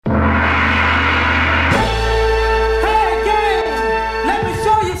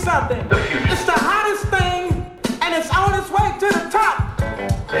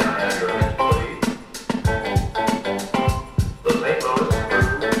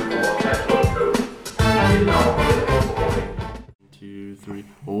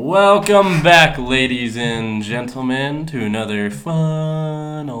Welcome back, ladies and gentlemen, to another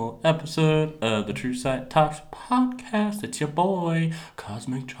final episode of the True Sight Talks podcast. It's your boy,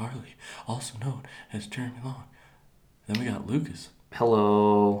 Cosmic Charlie, also known as Jeremy Long. Then we got Lucas.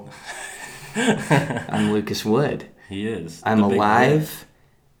 Hello. I'm Lucas Wood. He is. I'm alive,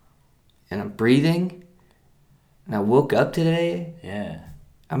 and I'm breathing, and I woke up today. Yeah.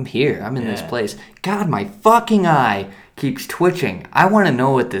 I'm here. I'm in this place. God, my fucking eye keeps twitching. I want to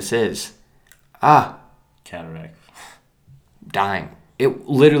know what this is. Cataract. Dying. It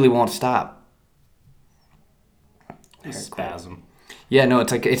literally won't stop. Spasm. Yeah, no,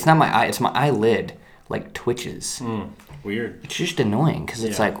 it's not my eye. It's my eyelid, like, twitches. Weird. It's just annoying, because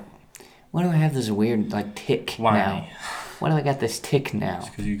it's like, why do I have this weird, like, tick now? Why do I got this tick now? It's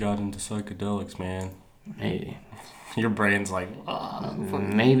because you got into psychedelics, man. Maybe. Your brain's like,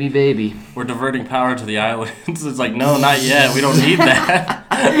 maybe, baby. We're diverting power to the islands. It's like, no, not yet. We don't need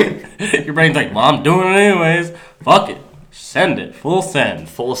that. Your brain's like, well, I'm doing it anyways. Fuck it. Send it. Full send.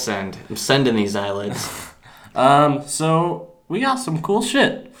 Full send. I'm sending these eyelids. So we got some cool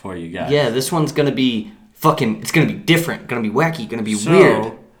shit for you guys. Yeah, this one's gonna be it's gonna be different, gonna be wacky, gonna be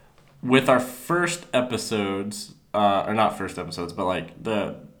weird. With our first episodes, or not first episodes, but like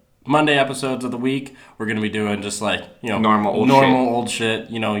the Monday episodes of the week, we're going to be doing just like, normal old shit,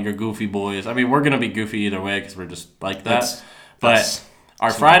 your goofy boys. I mean, we're going to be goofy either way because we're just like that. But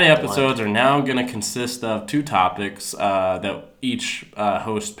our Friday episodes are now going to consist of two topics that each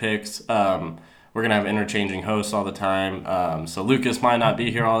host picks. We're going to have interchanging hosts all the time. So Lucas might not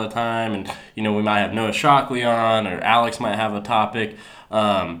be here all the time, and, we might have Noah Shockley on, or Alex might have a topic.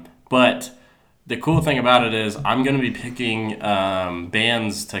 But the cool thing about it is I'm going to be picking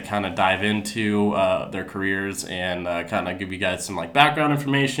bands to kind of dive into their careers and kind of give you guys some like background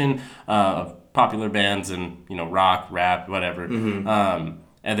information of popular bands and, rock, rap, whatever. Mm-hmm.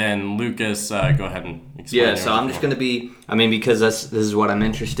 And then Lucas, go ahead and explain. Yeah, so I'm just going to be, because this is what I'm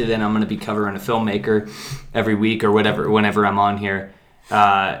interested in. I'm going to be covering a filmmaker every week or whenever I'm on here.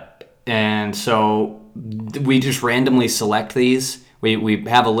 And so we just randomly select these. We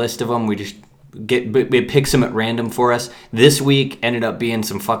have a list of them. It picks them at random for us. This week ended up being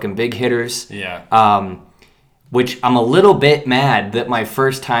some fucking big hitters. Yeah. Which I'm a little bit mad that my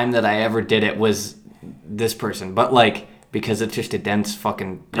first time that I ever did it was this person. But because it's just a dense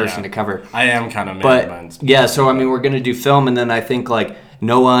fucking person to cover. I am kind of mad. But yeah, so we're going to do film, and then I think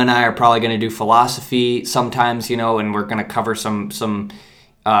Noah and I are probably going to do philosophy sometimes, and we're going to cover some certain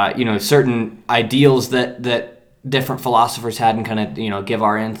ideals that different philosophers had and kind of, give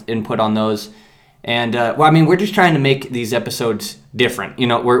our input on those. And, we're just trying to make these episodes different.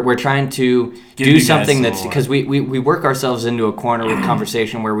 We're trying to do something that's... Because we work ourselves into a corner with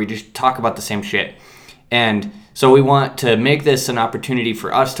conversation where we just talk about the same shit. And so we want to make this an opportunity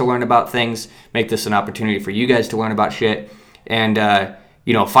for us to learn about things, make this an opportunity for you guys to learn about shit, and,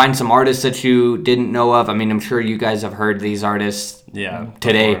 find some artists that you didn't know of. I'm sure you guys have heard these artists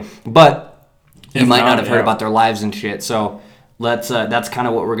today. But... You might not have heard about their lives and shit, so that's kind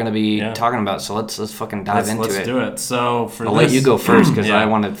of what we're going to be talking about, so let's fucking dive into it. Let's do it. So I'll let you go first, because I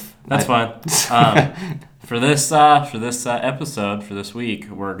want to... That's fine. For this episode, for this week,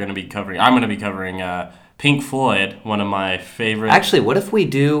 I'm going to be covering Pink Floyd, one of my favorite... Actually, what if we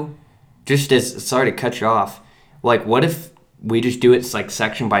do, sorry to cut you off, what if we just do it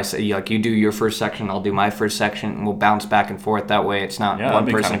section by section, you do your first section, I'll do my first section, and we'll bounce back and forth. That way it's not one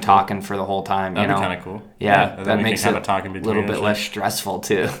person talking for the whole time. That'd be kind of cool. Yeah, that makes it a little bit less stressful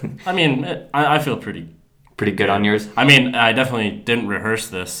too. I feel pretty good on yours. I definitely didn't rehearse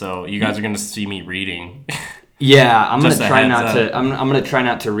this, so you guys are going to see me reading. Yeah, I'm going to try not to I'm going to try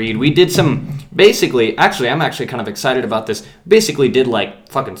not to read. We did some I'm actually kind of excited about this. Basically did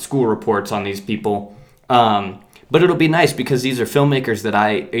fucking school reports on these people. But it'll be nice because these are filmmakers that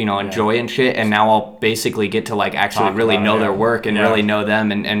I, enjoy and shit, and now I'll basically get to actually really know their work and really know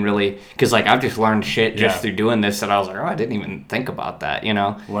them and really, because I've just learned shit just through doing this that I was like, oh, I didn't even think about that,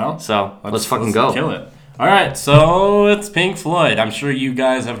 Well, so let's fucking go. Kill it. All right, so it's Pink Floyd. I'm sure you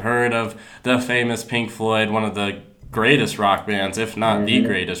guys have heard of the famous Pink Floyd, one of the greatest rock bands, if not the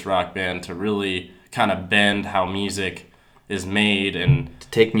greatest rock band, to really kind of bend how music is made and to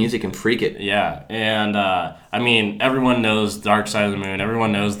take music and freak it. Yeah, and everyone knows Dark Side of the Moon.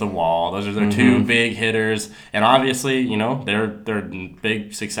 Everyone knows The Wall. Those are their two big hitters, and obviously, they're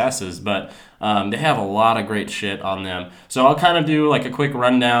big successes. But they have a lot of great shit on them. So I'll kind of do a quick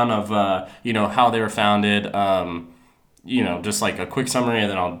rundown of how they were founded. Just a quick summary,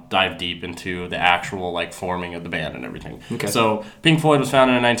 and then I'll dive deep into the actual forming of the band and everything. Okay. So Pink Floyd was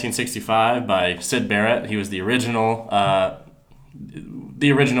founded in 1965 by Syd Barrett. He was the original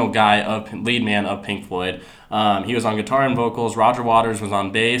the original lead man of Pink Floyd. He was on guitar and vocals. Roger Waters was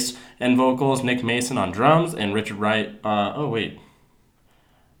on bass and vocals. Nick Mason on drums, and Richard Wright. Oh wait,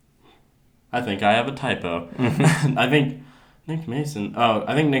 I think I have a typo. I think Nick Mason. Oh,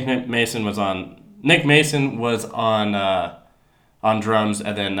 I think Nick Mason was on. Nick Mason was on drums,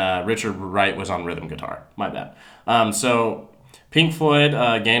 and then Richard Wright was on rhythm guitar. My bad. So Pink Floyd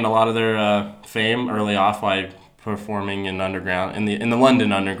gained a lot of their fame early off by performing in the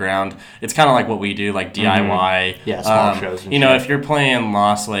London underground. It's kind of like what we do, like DIY. Yeah, small shows. And if you're playing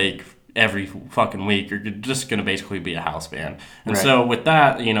Lost Lake every fucking week, you're just gonna basically be a house band. And so with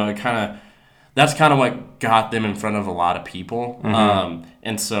that, that's kind of what got them in front of a lot of people.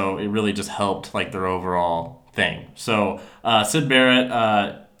 And so it really just helped like their overall thing. So Syd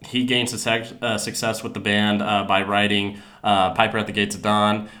Barrett, he gained success with the band by writing Piper at the Gates of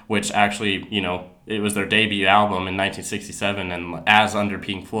Dawn, which actually, it was their debut album in 1967 and as under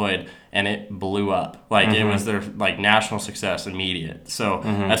Pink Floyd, and it blew up. Like it was their like national success immediate. So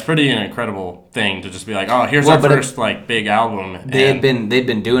that's pretty an incredible thing to just be like, oh, here's our first like big album. They'd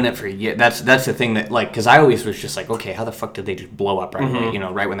been doing it for years. That's the thing that like, because I always was just like, okay, how the fuck did they just blow up right away?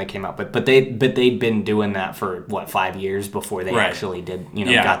 Right when they came out. But they'd been doing that for 5 years before they actually did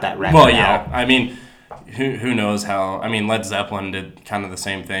got that record. Well, yeah, I mean, who knows how? I mean, Led Zeppelin did kind of the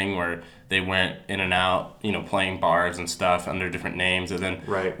same thing where they went in and out, playing bars and stuff under different names. And then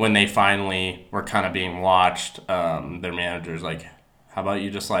when they finally were kind of being watched, their manager's like, how about you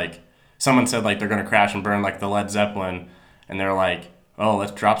just like, someone said like they're going to crash and burn like the Led Zeppelin. And they're like, oh,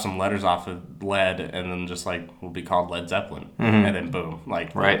 let's drop some letters off of lead and then just like, we'll be called Led Zeppelin. And then boom,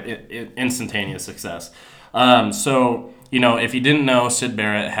 like instantaneous success. So, if you didn't know, Syd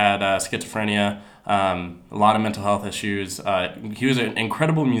Barrett had schizophrenia. A lot of mental health issues. He was an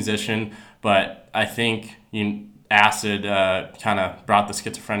incredible musician, but I think acid kind of brought the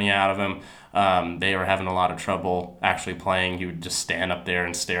schizophrenia out of him. They were having a lot of trouble actually playing. He would just stand up there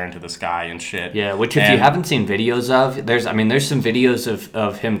and stare into the sky and shit. Yeah, which if you haven't seen videos of, there's some videos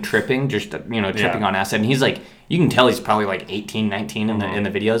of him tripping, tripping on acid, and he's like, you can tell he's probably like 18, 19 in the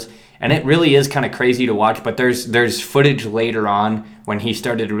videos. And it really is kind of crazy to watch, but there's footage later on when he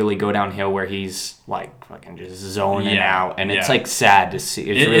started to really go downhill where he's like fucking just zoning out, and it's like sad to see.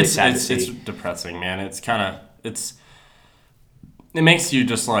 It's really sad to see. It's depressing, man. It makes you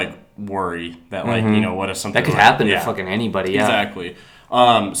just like worry that like what if something that could happen to fucking anybody? Yeah, exactly.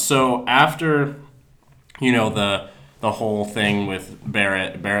 So after the whole thing with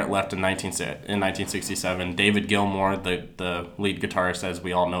Barrett left in 1967. David Gilmour, the lead guitarist, as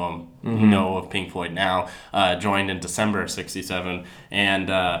we all know him, know of Pink Floyd now, joined in December of 67. And,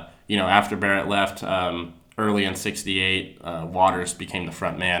 after Barrett left, early in 68, Waters became the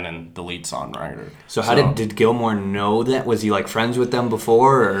front man and the lead songwriter. So how did Gilmour know that? Was he like friends with them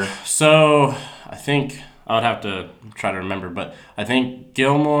before? Or? So I think I would have to try to remember, but I think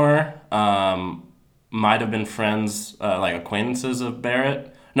Gilmour might have been friends, like acquaintances of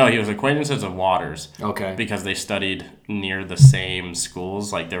Barrett. No, he was acquaintances of Waters. Okay. Because they studied near the same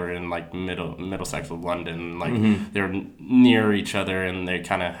schools. Like they were in like Middlesex of London. Like they were near each other, and they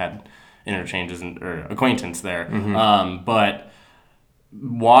kind of had interchanges or acquaintance there. But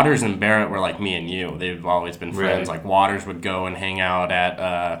Waters and Barrett were like me and you. They've always been friends. Like Waters would go and hang out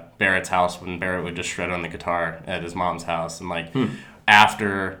at Barrett's house when Barrett would just shred on the guitar at his mom's house. And like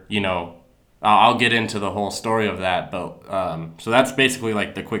after, I'll get into the whole story of that, but so that's basically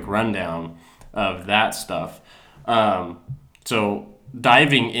like the quick rundown of that stuff. So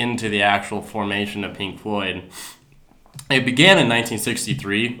diving into the actual formation of Pink Floyd, it began in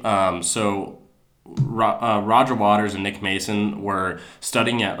 1963. Roger Waters and Nick Mason were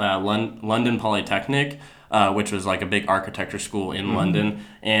studying at London Polytechnic, which was like a big architecture school in London,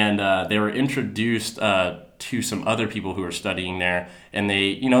 and they were introduced to some other people who were studying there, and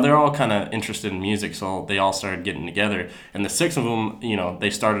they're all kind of interested in music, so they all started getting together, and the six of them,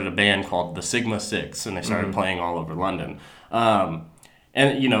 they started a band called the Sigma Six, and they started playing all over London, and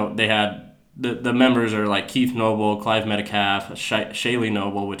they had the members are like Keith Noble, Clive Metcalf, Shaylee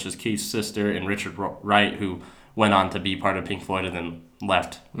Noble, which is Keith's sister, and Richard Wright, who went on to be part of Pink Floyd and then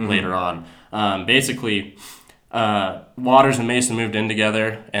left later on. Basically, Waters and Mason moved in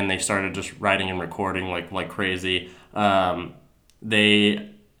together, and they started just writing and recording like crazy. They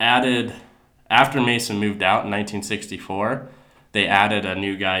added, after Mason moved out in 1964, they added a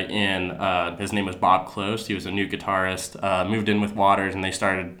new guy in. His name was Bob Close. He was a new guitarist. Moved in with Waters, and they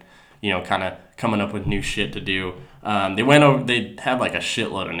started, kind of coming up with new shit to do. They had like a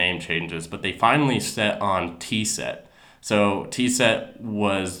shitload of name changes, but they finally set on T-Set. So T-Set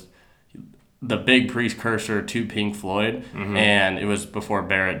was the big precursor to Pink Floyd, and it was before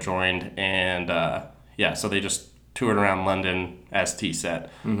Barrett joined, and so they just toured around London as T-Set.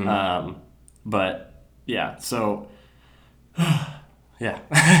 But yeah, so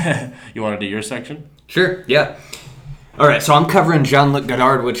yeah, you want to do your section? Sure. Yeah. All right. So I'm covering Jean-Luc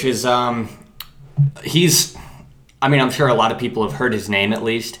Godard, which is he's. I mean, I'm sure a lot of people have heard his name at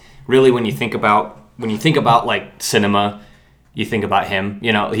least. Really, when you think about like cinema, you think about him.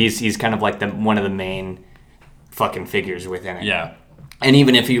 You know, he's kind of like one of the main fucking figures within it. Yeah. And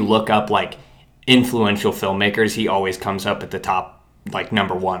even if you look up like influential filmmakers, he always comes up at the top, like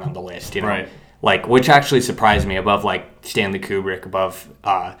number one on the list. You know, right. Like, which actually surprised me, above like Stanley Kubrick, above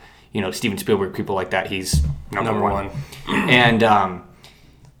Steven Spielberg, people like that. He's number one. And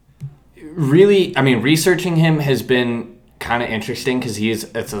really, I mean, researching him has been kind of interesting because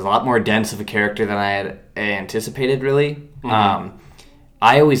it's a lot more dense of a character than I had anticipated, really. I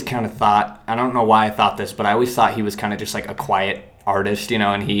always kind of thought, I don't know why I thought this, but I always thought he was kind of just like a quiet artist, you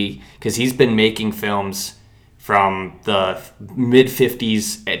know, and because he's been making films from the mid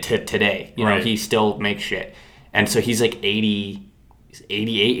 50s to today, you know, he still makes shit. And so he's like 88,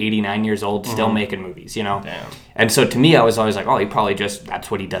 89 years old, still making movies, you know? Damn. And so to me, I was always like, oh, he probably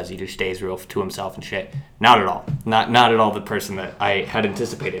that's what he does. He just stays real to himself and shit. Not at all. Not at all the person that I had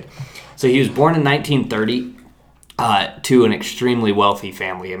anticipated. So he was born in 1930 to an extremely wealthy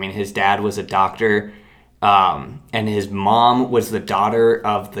family. I mean, his dad was a doctor, and his mom was the daughter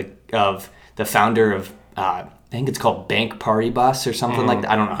of the founder of, I think it's called Bank Paribas or something like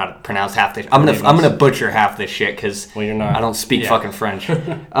that. I don't know how to pronounce half this. I'm gonna butcher half this shit because I don't speak fucking French.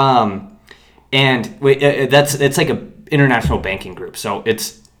 And it's like a international banking group, so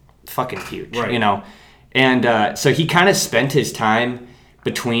it's fucking huge, you know. And so he kind of spent his time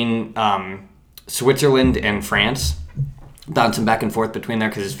between Switzerland and France, bouncing back and forth between there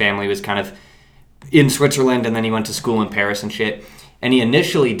because his family was kind of in Switzerland, and then he went to school in Paris and shit. And he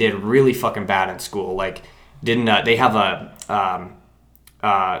initially did really fucking bad in school. Like, they have a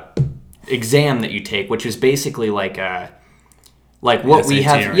exam that you take, which is basically like what we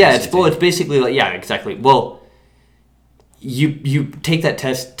have. Yeah, it's basically like, yeah, exactly. Well, you take that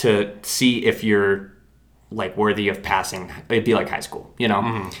test to see if you're like worthy of passing. It'd be like high school, you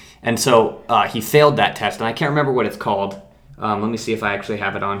know. And so he failed that test, and I can't remember what it's called. Let me see if I actually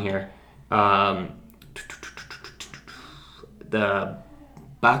have it on here. The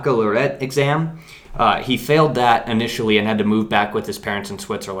baccalaureate exam. He failed that initially and had to move back with his parents in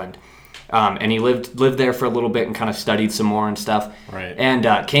Switzerland. And he lived there for a little bit and kind of studied some more and stuff. Right. And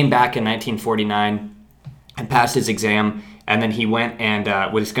came back in 1949 and passed his exam. And then he went and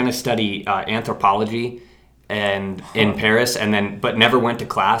was going to study anthropology in Paris, but never went to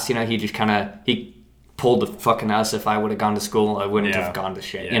class. You know, he just he pulled the fucking us. If I would have gone to school, I wouldn't have gone to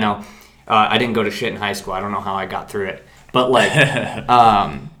shit. Yeah. You know, I didn't go to shit in high school. I don't know how I got through it. But like,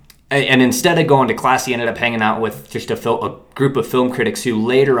 and instead of going to class, he ended up hanging out with just a group of film critics who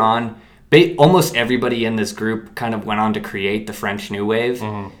later on, almost everybody in this group kind of went on to create the French New Wave.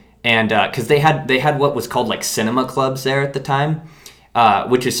 And because they had what was called like cinema clubs there at the time,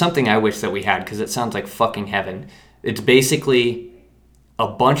 which is something I wish that we had because it sounds like fucking heaven. It's basically a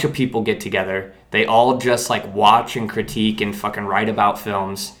bunch of people get together. They all just like watch and critique and fucking write about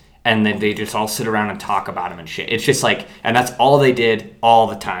films. And then they just all sit around and talk about them and shit. It's just like, and that's all they did all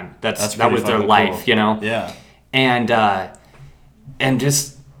the time. That was their life, cool. You know? Yeah. And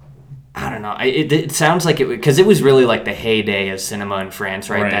just, I don't know. It sounds like because it was really like the heyday of cinema in France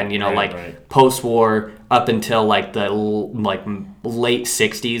right then. You know, post-war up until like the late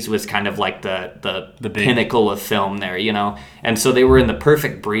 60s was kind of like the pinnacle of film there, you know? And so they were in the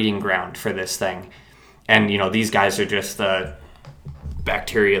perfect breeding ground for this thing. And, you know, these guys are just the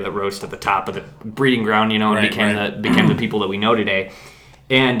bacteria that rose to the top of the breeding ground, you know, and became the people that we know today.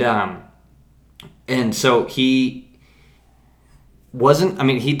 And so he wasn't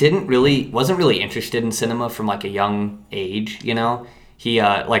really interested in cinema from like a young age, you know. He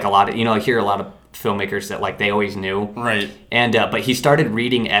like a lot of, you know, I hear a lot of filmmakers that like they always knew. Right. And but he started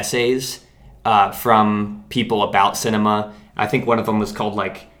reading essays from people about cinema. I think one of them was called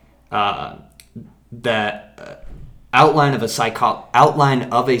like Outline of a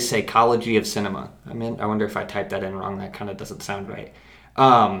Psychology of Cinema. I wonder if I typed that in wrong. That kind of doesn't sound right.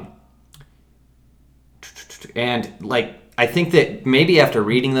 And like, I think that maybe after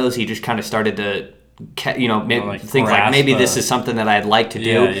reading those, he just kind of started to, you know, think like maybe this is something that I'd like to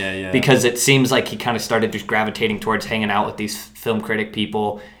do. Yeah. Because it seems like he kind of started just gravitating towards hanging out with these film critic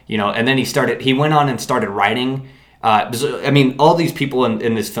people, you know. And then he went on and started writing I mean, all these people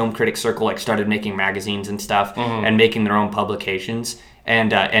in this film critic circle like started making magazines and stuff and making their own publications.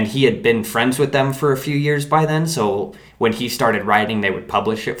 And he had been friends with them for a few years by then. So when he started writing, they would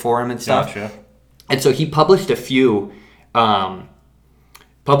publish it for him and stuff. Gotcha. And so he published a few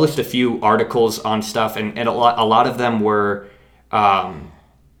articles on stuff, and a lot of them were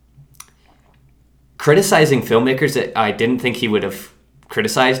criticizing filmmakers that I didn't think he would have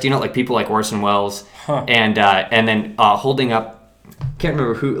criticized, like people like Orson Welles, and then holding up, can't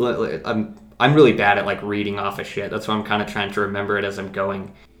remember who. I'm really bad at like reading off of shit. That's why I'm kind of trying to remember it as I'm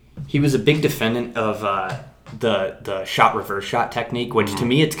going. He was a big defendant of the shot reverse shot technique, which to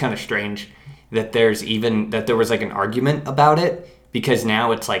me it's kind of strange that there was like an argument about it, because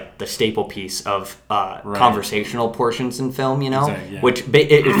now it's like the staple piece of conversational portions in film, Exactly, yeah. Which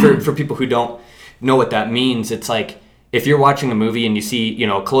for people who don't know what that means, it's like if you're watching a movie and you see,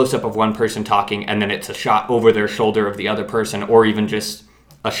 a close-up of one person talking and then it's a shot over their shoulder of the other person, or even just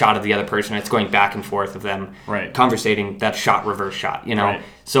a shot of the other person, it's going back and forth of them conversating, that's shot reverse shot, Right.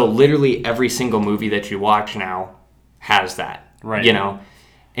 So literally every single movie that you watch now has that, right.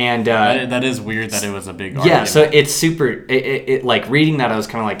 And that is weird that it was a big argument. Yeah, so it's super, it like reading that, I was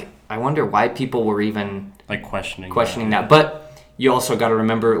kind of like, I wonder why people were even like questioning that. But you also got to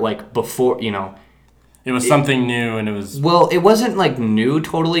remember, like, before, it was something new, and it was... Well, it wasn't, like, new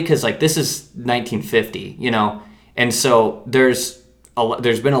totally, because, like, this is 1950, And so there's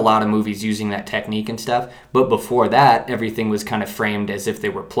been a lot of movies using that technique and stuff, but before that, everything was kind of framed as if they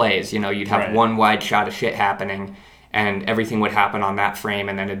were plays. You'd have one wide shot of shit happening, and everything would happen on that frame,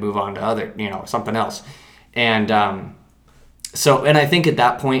 and then it'd move on to other, something else. And and I think at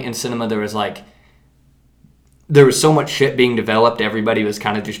that point in cinema, there was so much shit being developed, everybody was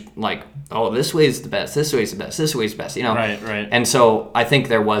kind of just like, oh, this way is the best, this way is the best, this way is the best, Right. And so I think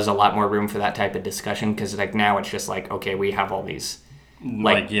there was a lot more room for that type of discussion, because like now it's just like, okay, we have all these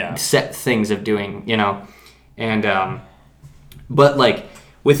set things of doing, and but like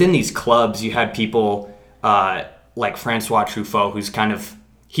within these clubs, you had people like Francois Truffaut,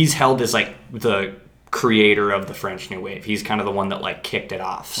 he's held as like the creator of the French New Wave. He's kind of the one that like kicked it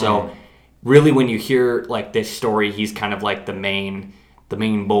off. So really, when you hear like this story, he's kind of like the main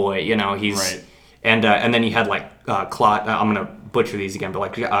boy, he's right. And then you had like Claude, I'm gonna butcher these again, but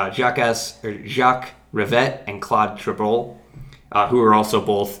like Jacques Rivette and Claude Chabrol, who are also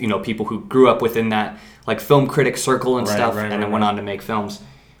both people who grew up within that like film critic circle and stuff, and then went on to make films.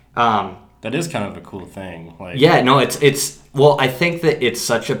 That is kind of a cool thing. Like, yeah, no, it's well, I think that it's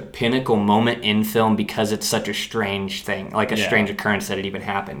such a pinnacle moment in film because it's such a strange thing, like a strange occurrence that it even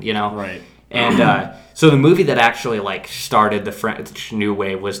happened, Right. And so the movie that actually like started the French New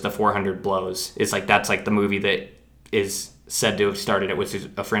Wave was The 400 Blows. It's like that's like the movie that is said to have started it, which is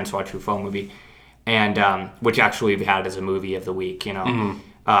a Francois Truffaut movie, and which actually we've had as a movie of the week, And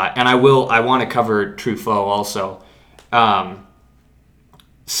I want to cover Truffaut also.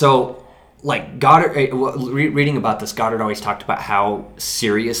 So. Like Goddard, reading about this, Goddard always talked about how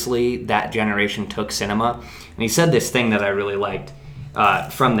seriously that generation took cinema, and he said this thing that I really liked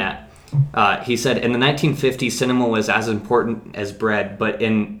from that. He said, in the 1950s, cinema was as important as bread, but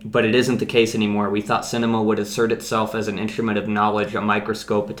it isn't the case anymore. We thought cinema would assert itself as an instrument of knowledge, a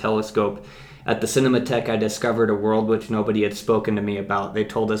microscope, a telescope. At the Cinematheque, I discovered a world which nobody had spoken to me about. They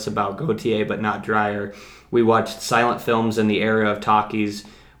told us about Gautier, but not Dreyer. We watched silent films in the era of talkies.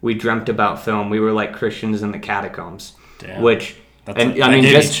 We dreamt about film. We were like Christians in the catacombs. Damn. Which,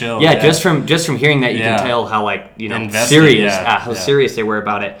 just from hearing that, you can tell how like invested, serious serious they were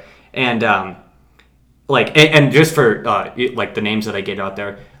about it, and and just for like the names that I gave out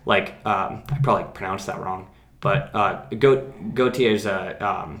there, like I probably pronounced that wrong, but Gautier is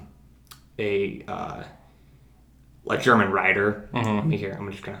a German writer. Let me hear.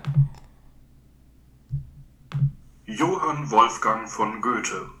 I'm just gonna. Johann Wolfgang von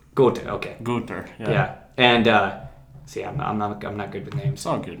Goethe. Goethe, okay. Goethe, yeah. And see, I'm not good with names. It's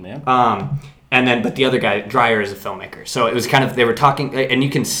all good, man. And then, but the other guy, Dreyer, is a filmmaker. So it was kind of, they were talking, and you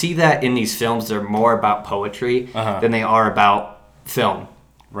can see that in these films, they're more about poetry than they are about film.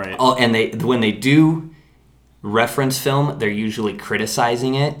 Right. And when they do reference film, they're usually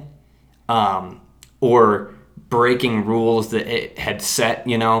criticizing it, or breaking rules that it had set,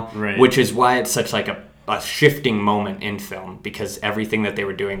 Right. Which is why it's such like a shifting moment in film, because everything that they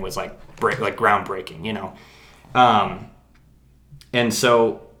were doing was like groundbreaking, and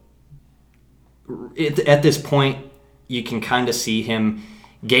so at this point you can kind of see him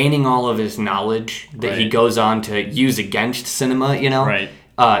gaining all of his knowledge that he goes on to use against cinema, Right.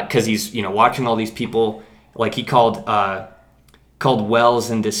 Because he's watching all these people, like he called called Wells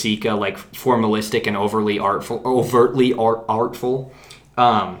and DeSica, like formalistic and overtly artful.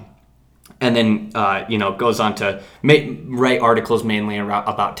 And then, goes on to write articles mainly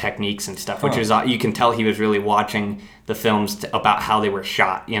about techniques and stuff, which is, you can tell he was really watching the films about how they were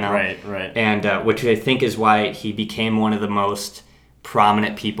shot, Right. And which I think is why he became one of the most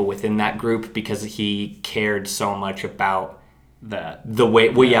prominent people within that group, because he cared so much about the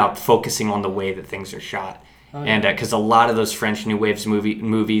way, focusing on the way that things are shot. And because a lot of those French New Waves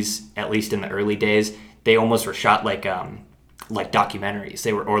movies, at least in the early days, they almost were shot like documentaries.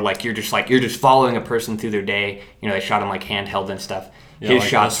 They were, or like you're just following a person through their day. They shot them like handheld and stuff. His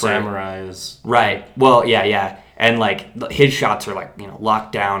shots were samurais. Right. Well, yeah, and like his shots are like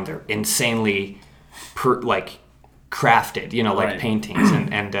locked down. They're insanely crafted. Like paintings,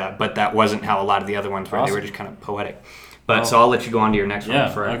 and but that wasn't how a lot of the other ones were. Awesome. They were just kind of poetic. But so I'll let you go on to your next one.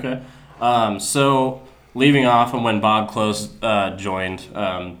 Okay. So leaving off on when Bob Close joined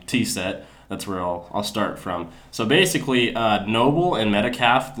T-Set. That's where I'll start from. So basically, Noble and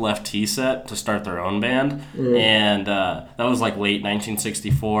Metcalf left T-Set to start their own band, and that was like late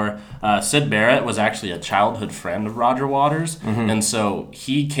 1964. Syd Barrett was actually a childhood friend of Roger Waters, and so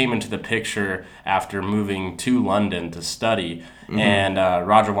he came into the picture after moving to London to study. And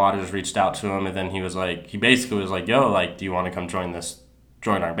Roger Waters reached out to him, and then he basically was like, "Yo, like, do you want to come join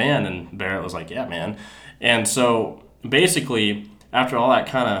our band?" And Barrett was like, "Yeah, man." And so basically, after all that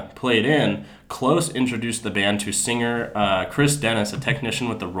kind of played in, Close introduced the band to singer Chris Dennis, a technician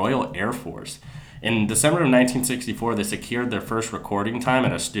with the Royal Air Force. In December of 1964, they secured their first recording time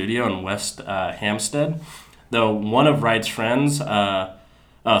at a studio in West Hampstead, through one of Wright's friends.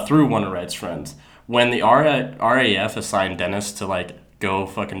 When the RAF assigned Dennis to go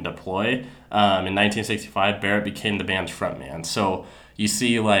fucking deploy in 1965, Barrett became the band's frontman. So you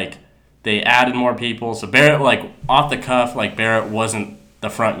see they added more people. So Barrett, off the cuff, Barrett wasn't the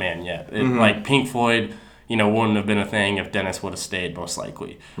front man yet. Pink Floyd, wouldn't have been a thing if Dennis would have stayed, most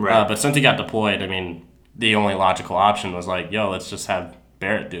likely. Right. But since he got deployed, I mean, the only logical option was let's just have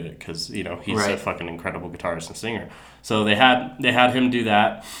Barrett do it, because, he's a fucking incredible guitarist and singer. So they had him do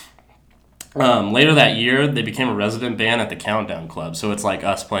that. Later that year, they became a resident band at the Countdown Club. So it's like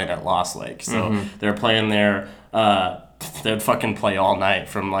us playing at Lost Lake. So they're playing there. They'd fucking play all night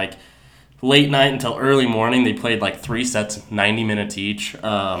from late night until early morning. They played 3 sets, 90 minutes each.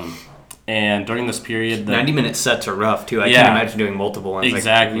 And during this period, 90-minute sets are rough too. I can't imagine doing multiple ones.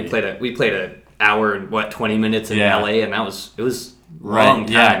 Exactly. We played an hour and 20 minutes in LA, and it was long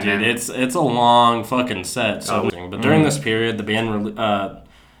time. Yeah, dude, it's a long fucking set. So, but during this period, the band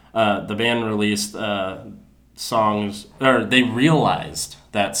released songs, or they realized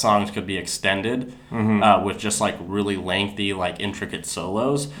that songs could be extended with just really lengthy, intricate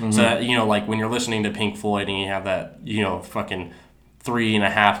solos. So that, when you're listening to Pink Floyd and you have that, fucking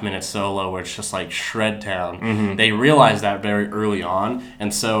 3.5 minute solo where it's just shred town, they realized that very early on,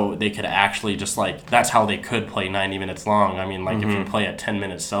 and so they could actually just that's how they could play 90 minutes long. I mean, if you play a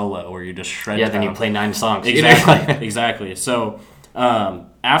 10-minute solo where you just shred town, then you play 9 songs. Exactly. So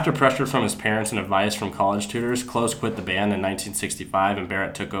after pressure from his parents and advice from college tutors, Close quit the band in 1965, and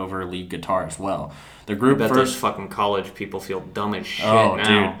Barrett took over lead guitar as well. The group those fucking college people feel dumb as shit now.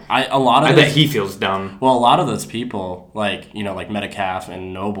 Dude. I bet he feels dumb. Well, a lot of those people, like Metcalf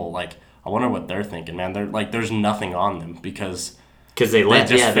and Noble, I wonder what they're thinking, man. They're there's nothing on them because they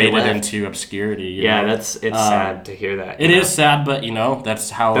just faded into obscurity. It's sad to hear that. It is sad, but that's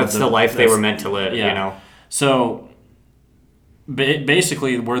the life they were meant to live. So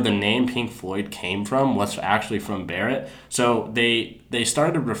basically, where the name Pink Floyd came from was actually from Barrett. So they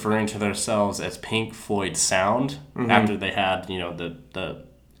started referring to themselves as Pink Floyd Sound after they had the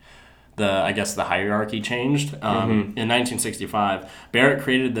I guess the hierarchy changed. In 1965, Barrett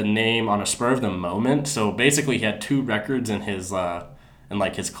created the name on a spur of the moment. So basically, he had 2 records in his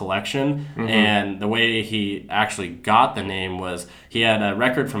his collection, and the way he actually got the name was he had a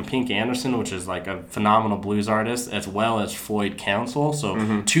record from Pink Anderson, which is a phenomenal blues artist, as well as Floyd Council,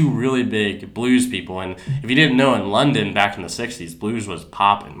 so 2 really big blues people. And if you didn't know, in London back in the 60s, blues was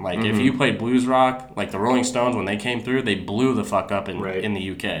popping. If you played blues rock, the Rolling Stones, when they came through, they blew the fuck up in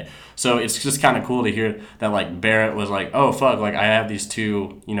the UK. So it's just kind of cool to hear that Barrett was oh fuck, I have these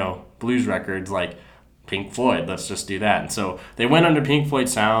 2 blues records, Pink Floyd, let's just do that. And so they went under Pink Floyd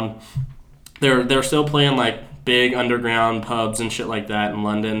Sound. They're still playing big underground pubs and shit like that in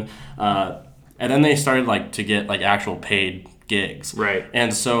London. And then they started to get actual paid gigs. Right.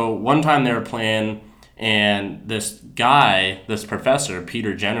 And so one time they were playing, and this Professor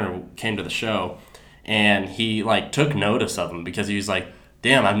Peter Jenner, came to the show, and he took notice of them because he was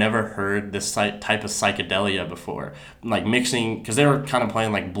damn, I've never heard this type of psychedelia before. Like mixing, because they were kind of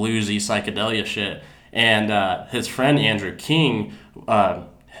playing like bluesy psychedelia shit. And his friend Andrew King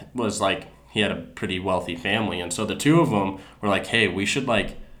was like, he had a pretty wealthy family. And so the two of them were like, hey, we should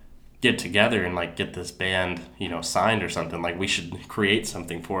like get together and like get this band, signed or something. Like we should create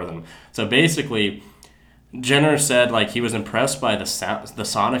something for them. So basically, Jenner said like he was impressed by the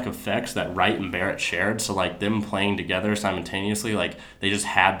sonic effects that Wright and Barrett shared. So like them playing together simultaneously, like they just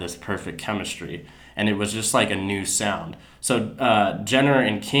had this perfect chemistry, and it was just like a new sound. So Jenner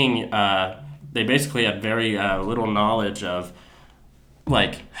and King, they basically had very little knowledge of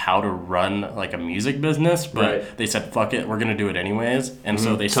like how to run like a music business, but they said fuck it, we're gonna do it anyways. And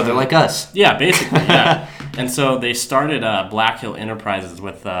so they started, so they're like us. Yeah, basically, yeah. And so they started Black Hill Enterprises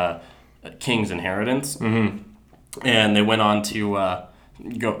with King's inheritance, and they went on to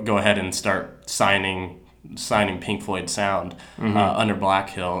go ahead and start signing Pink Floyd sound under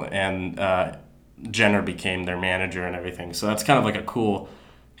Black Hill, and Jenner became their manager and everything. So that's kind of like a cool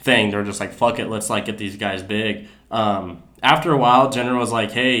thing. They're just like, fuck it, let's like get these guys big. After a while, Jenner was like,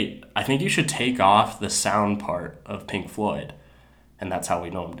 hey, I think you should take off the sound part of Pink Floyd, and that's how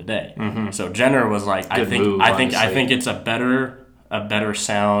we know him today. So Jenner was like, I think it's a better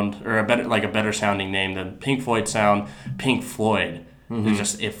sound, or a better sounding name than Pink Floyd sound. Pink Floyd,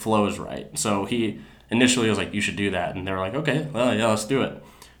 it flows right. So he initially was like, you should do that, and they were like, okay, well, yeah, let's do it.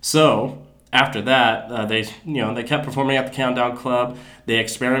 So after that, they kept performing at the Countdown Club. They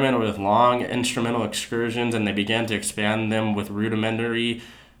experimented with long instrumental excursions, and they began to expand them with rudimentary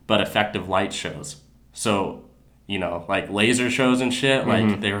but effective light shows. So, like laser shows and shit.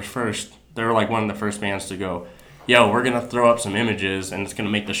 Like they were like one of the first bands to go, yo, we're gonna throw up some images, and it's gonna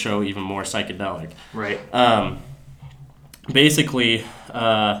make the show even more psychedelic. Right. Basically,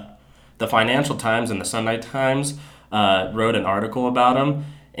 the Financial Times and the Sunday Times wrote an article about them,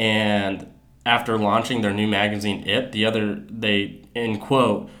 and after launching their new magazine,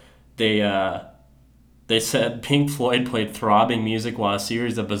 they said Pink Floyd played throbbing music while a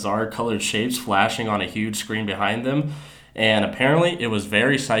series of bizarre colored shapes flashing on a huge screen behind them. And apparently it was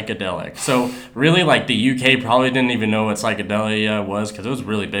very psychedelic. So really, like, the UK probably didn't even know what psychedelia was, because it was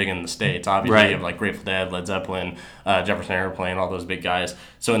really big in the States. Obviously, you have like Grateful Dead, Led Zeppelin, Jefferson Airplane, all those big guys.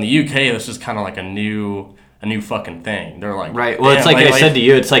 So in the UK, this is kind of like a new fucking thing. They're like, right. Well, it's like I said to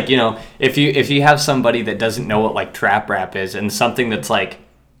you, it's like, if you have somebody that doesn't know what like trap rap is, and something that's like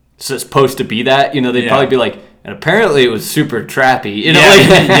supposed to be that, they'd probably be like, and apparently it was super trappy,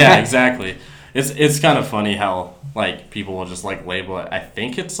 Yeah, exactly. It's kind of funny how like people will just like label it. I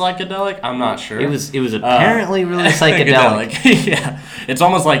think it's psychedelic. I'm not sure. It was apparently really psychedelic. Yeah, it's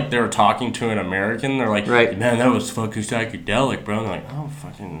almost like they were talking to an American. They're like, right, man, that was fucking psychedelic, bro. And they're like, oh,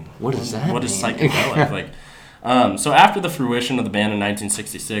 fucking, what is that? What is psychedelic? Like. So after the fruition of the band in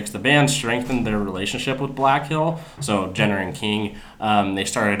 1966, the band strengthened their relationship with Black Hill. So Jenner and King, they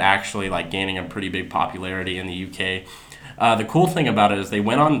started actually like gaining a pretty big popularity in the UK. The cool thing about it is they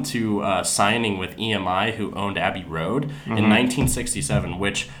went on to signing with EMI, who owned Abbey Road, in 1967,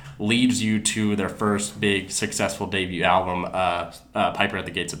 which leads you to their first big successful debut album, Piper at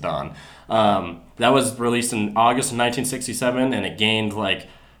the Gates of Dawn. That was released in August of 1967, and it gained like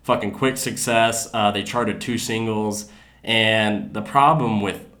fucking quick success. They charted 2 singles, and the problem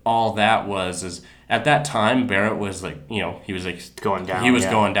with all that is at that time Barrett was like, he was like going down. He was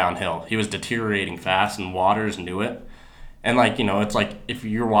going downhill. He was deteriorating fast, and Waters knew it. And like, it's like if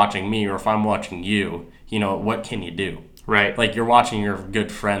you're watching me or if I'm watching you, what can you do? Right. Like you're watching your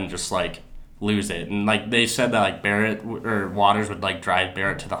good friend just like lose it. And like they said that like Barrett or Waters would like drive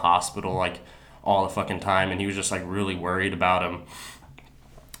Barrett to the hospital like all the fucking time, and he was just like really worried about him.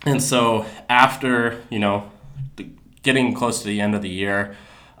 And so after, getting close to the end of the year,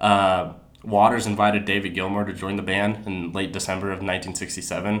 Waters invited David Gilmour to join the band in late December of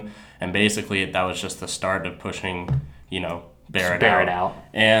 1967. And basically that was just the start of pushing, Barrett out.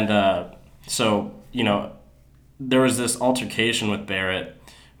 And so, there was this altercation with Barrett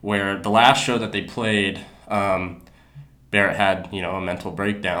where the last show that they played, Barrett had, a mental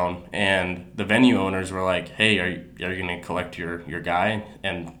breakdown, and the venue owners were like, hey, are you going to collect your guy?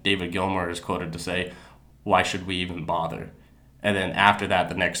 And David Gilmour is quoted to say, why should we even bother? And then after that,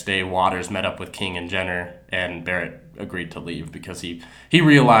 the next day, Waters met up with King and Jenner, and Barrett agreed to leave because he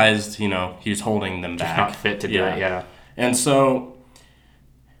realized, he was holding them back. Just not fit to do it, yeah. And so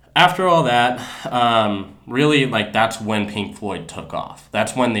after all that, really, like, that's when Pink Floyd took off.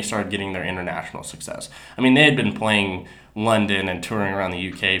 That's when they started getting their international success. I mean, they had been playing London and touring around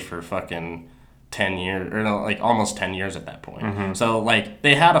the UK for fucking 10 years, or no, like almost 10 years at that point. So, like,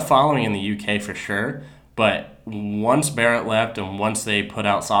 they had a following in the UK for sure, but once Barrett left and once they put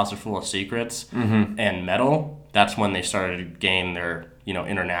out Saucerful of Secrets and Metal, that's when they started to gain their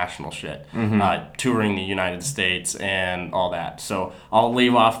international shit, touring the United States and all that. So I'll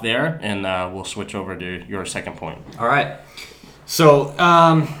leave off there, and we'll switch over to your second point. All right. So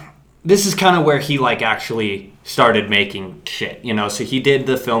this is kind of where he actually started making shit. So he did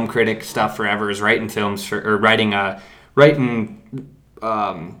the film critic stuff forever. Is writing films or writing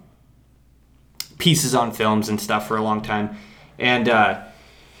pieces on films and stuff for a long time, and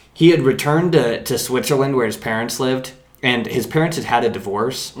he had returned to Switzerland where his parents lived. And his parents had a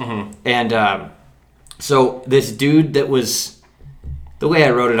divorce. And so this dude that was, the way I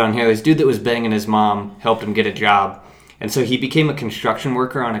wrote it on here, this dude that was banging his mom helped him get a job. And so he became a construction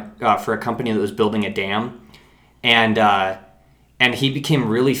worker for a company that was building a dam. And he became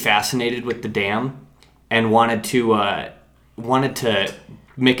really fascinated with the dam and wanted to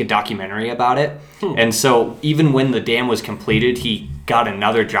make a documentary about it. And so even when the dam was completed, he got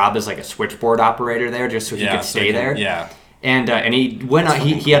another job as a switchboard operator there just so he could stay there. Yeah. And he went on.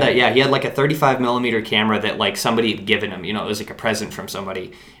 He had a 35 millimeter camera that somebody had given him. It was a present from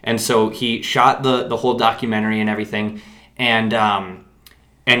somebody. And so he shot the whole documentary and everything. And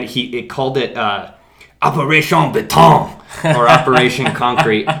he called it Operation Beton or Operation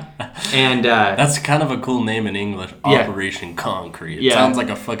Concrete. And that's kind of a cool name in English. Operation Concrete. It sounds like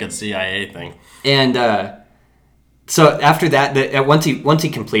a fucking CIA thing. And so after that, once he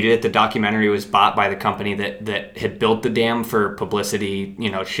completed it, the documentary was bought by the company that had built the dam for publicity,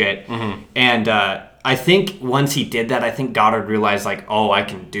 shit. And I think once he did that, I think Goddard realized I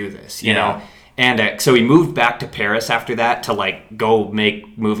can do this, you know. And so he moved back to Paris after that to go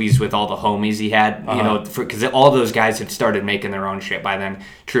make movies with all the homies he had, because all those guys had started making their own shit by then.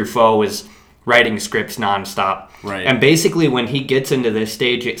 Truffaut was writing scripts nonstop. Right. And basically when he gets into this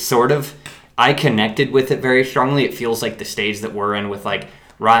stage, it's sort of, I connected with it very strongly. It feels like the stage that we're in with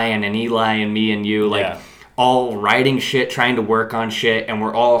Ryan and Eli and me and you, all writing shit, trying to work on shit, and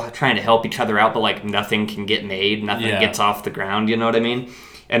we're all trying to help each other out, but nothing can get made, nothing gets off the ground, you know what I mean?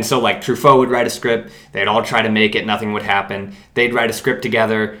 And so Truffaut would write a script, they'd all try to make it, nothing would happen. They'd write a script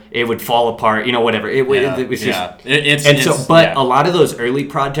together, it would fall apart, whatever. It was just a lot of those early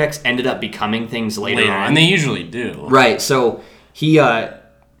projects ended up becoming things later on. And they usually do. Right. So he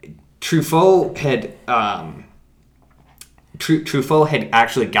Truffaut had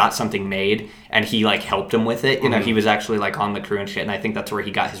actually got something made, and he helped him with it. He was actually on the crew and shit, and I think that's where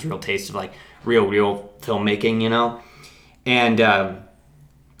he got his real taste of real filmmaking,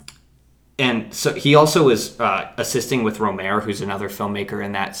 And so he also was assisting with Romer, who's another filmmaker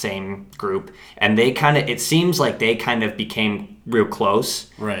in that same group, and it seems like they kind of became real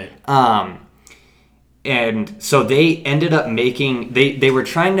close. Right. And so they ended up making, they were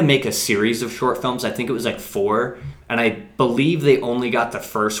trying to make a series of short films. I think it was 4, and I believe they only got the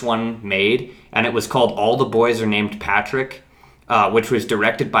first one made, and it was called All the Boys Are Named Patrick, which was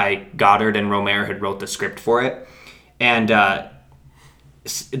directed by Goddard, and Romer had wrote the script for it. And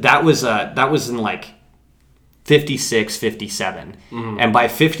that was in 56, 57. And by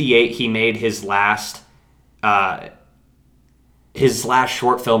 58 he made his last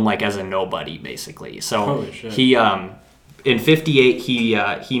short film as a nobody, basically. So holy shit. He in 58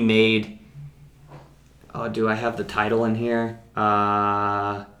 he made, do I have the title in here?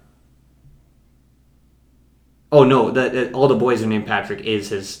 Oh no, All the Boys Are Named Patrick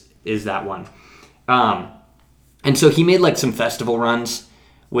is that one. And so he made some festival runs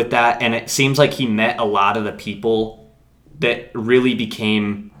with that, and it seems like he met a lot of the people that really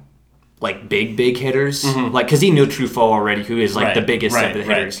became big hitters, because he knew Truffaut already, who is the biggest of the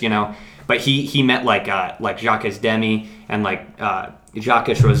hitters, But he met Jacques Demy and Jacques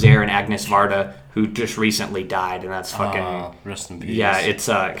Roser and Agnes Varda, who just recently died, and that's fucking rest in peace. Yeah, it's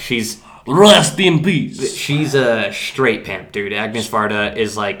she's rest in peace. She's a straight pimp, dude. Agnes Varda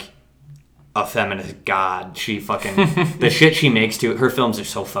is a feminist god. She fucking the shit she makes too. Her films are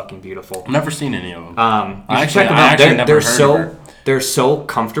so fucking beautiful. I've never seen any of them. You should check them out. They're so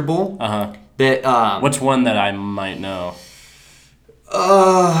comfortable. That what's one that I might know?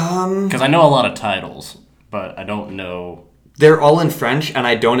 Because I know a lot of titles, but I don't know. They're all in French, and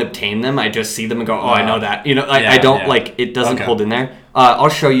I don't obtain them. I just see them and go, I know that. I don't it doesn't hold in there. I'll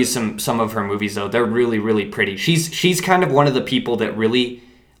show you some of her movies though. They're really, really pretty. She's kind of one of the people that really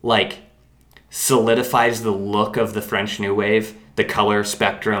solidifies the look of the French New Wave, the color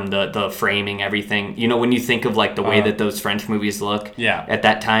spectrum, the framing, everything. When you think of the way that those French movies look, at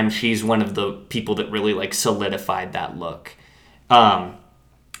that time, she's one of the people that really solidified that look.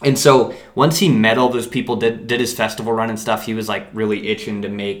 And so once he met all those people, did his festival run and stuff, he was really itching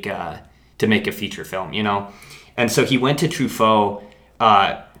to to make a feature film, you know? And so he went to Truffaut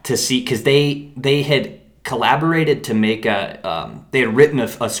to see, because they had collaborated to make they had written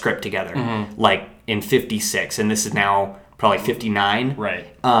a script together, like in 56, and this is now probably 59. Right.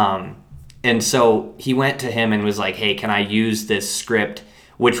 And so he went to him and was like, hey, can I use this script,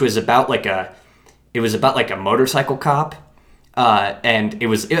 which was about like a motorcycle cop. And it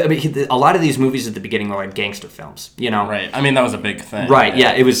was, I mean, a lot of these movies at the beginning were like gangster films, you know? Right. I mean, that was a big thing. Right.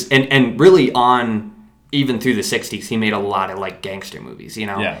 Yeah. It was, and really on, even through the 60s, he made a lot of like gangster movies, you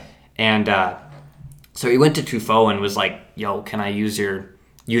know? Yeah. And, so he went to Truffaut and was like, yo, can I use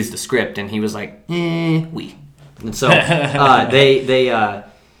the script? And he was like, oui. And so,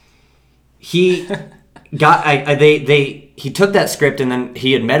 he took that script, and then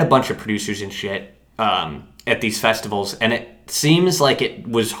he had met a bunch of producers and shit, at these festivals, and it seems like it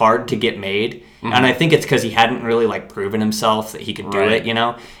was hard to get made, and I think it's because he hadn't really like proven himself that he could do it, you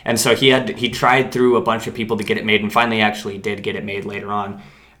know. And so he tried through a bunch of people to get it made, and finally actually did get it made later on.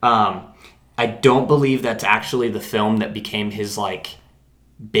 I don't believe that's actually the film that became his like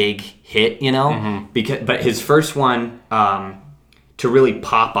big hit, you know, but his first one to really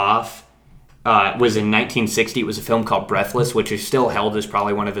pop off was in 1960. It was a film called Breathless, which is still held as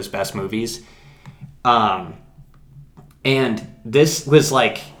probably one of his best movies. And this was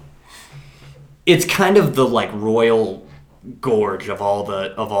like, it's kind of the like royal gorge of all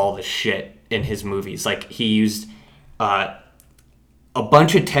the shit in his movies. Like he used a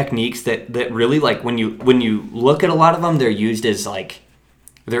bunch of techniques that really, like, when you look at a lot of them, they're used as like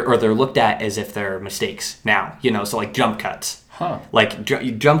they're looked at as if they're mistakes now, you know. So like jump cuts, like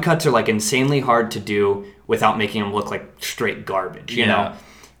jump cuts are like insanely hard to do without making them look like straight garbage, you know.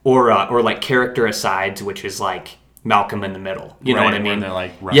 Or like character asides, which is like Malcolm in the Middle. You know what I mean? Where they're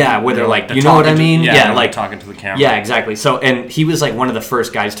like, where they're like, you know what I mean? Yeah, like talking to the camera. Yeah, exactly. So, and he was like one of the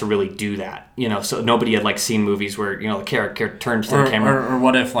first guys to really do that. You know, so nobody had like seen movies where, you know, the character turns to the camera. Or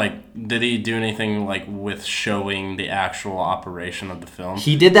what if, like, did he do anything like with showing the actual operation of the film?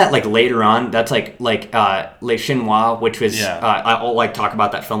 He did that like later on. That's like Les Chinois, which was I'll like talk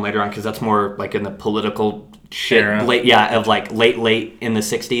about that film later on because that's more like in the political shit late in the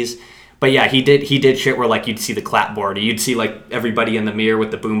 60s. But yeah, he did shit where like you'd see the clapboard, you'd see like everybody in the mirror with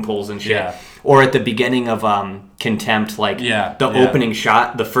the boom poles and shit. Yeah. Or at the beginning of Contempt, like opening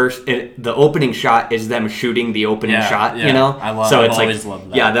shot, the opening shot is them shooting the opening shot, you know? I've always loved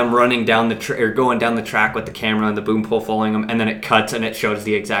that. Yeah, them running down going down the track with the camera and the boom pole following them, and then it cuts and it shows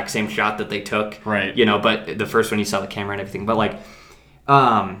the exact same shot that they took. Right. You know, but the first one you saw the camera and everything. But like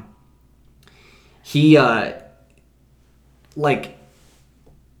he like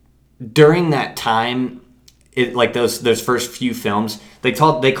during that time, it like those first few films, they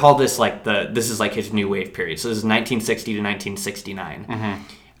call this like this is like his new wave period. So this is 1960 to 1969.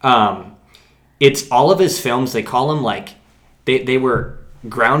 It's all of his films. They call them like they were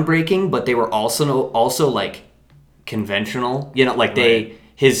groundbreaking, but they were also like conventional. You know, like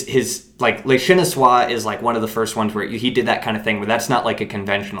his like Les Chinois is like one of the first ones where he did that kind of thing, where that's not like a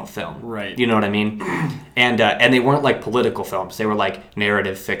conventional film. Right. You know what I mean? And they weren't like political films. They were like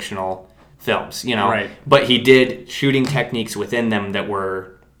narrative fictional films, you know? Right. But he did shooting techniques within them that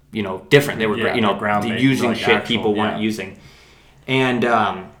were, you know, different. They were, you know, using like shit people weren't using. And,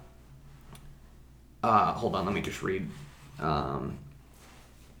 hold on, let me just read.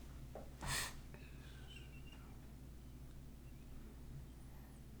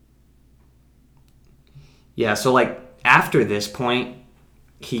 Yeah, so like after this point,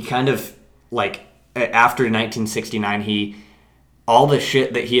 he kind of like after 1969, all the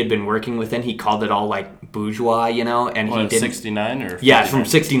shit that he had been working within, he called it all like bourgeois, you know, and he did 69 or 59? Yeah, from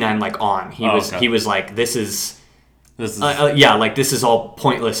 69 like on. He was like, this is like this is all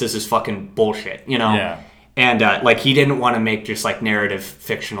pointless. This is fucking bullshit, you know. Yeah. And like he didn't want to make just like narrative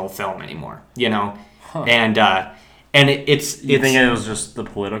fictional film anymore, you know. And it's you think it was just the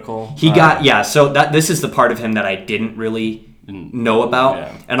political? So this is the part of him that I didn't really know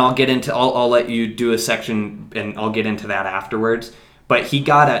about, and I'll let you do a section, and I'll get into that afterwards. But he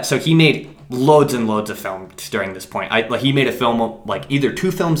made loads and loads of films during this point. He made a film like either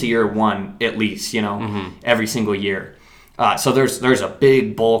 2 films a year, one at least, you know, every single year. So there's a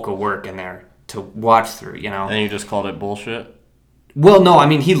big bulk of work in there to watch through, you know. And you just called it bullshit? Well, no, I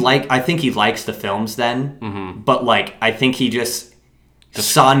mean I think he likes the films then, but like I think he just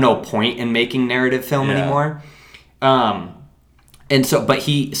saw no point in making narrative film anymore. And so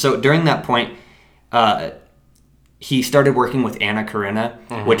during that point, he started working with Anna Karina,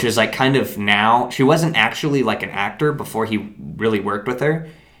 which is like kind of now, she wasn't actually like an actor before he really worked with her,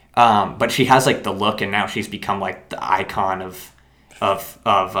 but she has like the look, and now she's become like the icon of of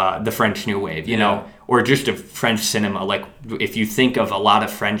the French New Wave, you know, or just of French cinema. Like if you think of a lot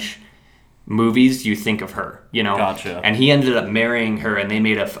of French movies, you think of her, you know. Gotcha. And he ended up marrying her, and they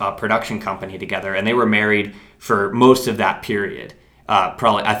made a production company together, and they were married for most of that period.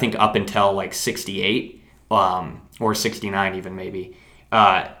 Probably, I think, up until like 68 or 69 even maybe.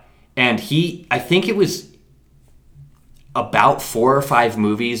 And I think it was about 4 or 5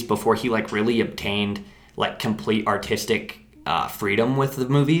 movies before he like really obtained like complete artistic freedom with the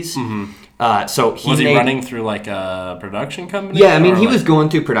movies. So was he running through like a production company? Yeah, I mean, he was going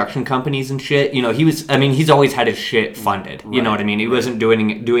through production companies and shit. You know, he's always had his shit funded. You know what I mean? He wasn't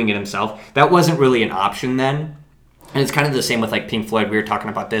doing it himself. That wasn't really an option then. And it's kind of the same with like Pink Floyd. We were talking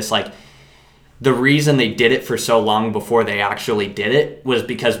about this, like the reason they did it for so long before they actually did it was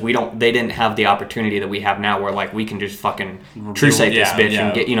because they didn't have the opportunity that we have now, where like we can just fucking TrueSight this bitch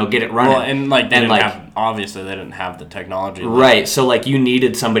and get it running. Well, and like obviously they didn't have the technology, right? So like you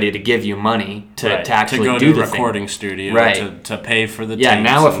needed somebody to give you money to actually go do to the recording thing. studio, right? To pay for the tapes.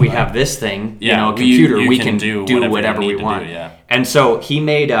 Now if we like, have this thing, a computer, we can do whatever we want. And so he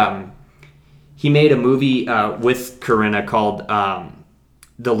made a movie with Corinna called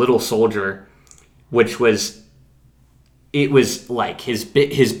The Little Soldier, which was like his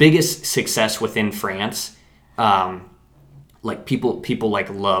biggest success within France. Like people like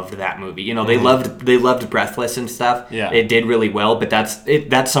loved that movie. You know, they loved Breathless and stuff. Yeah. It did really well, but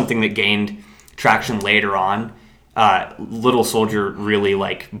that's something that gained traction later on. Little Soldier really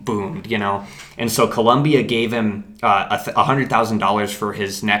like boomed, you know. And so Columbia gave him $100,000 for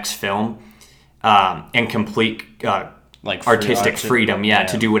his next film, and complete like artistic freedom,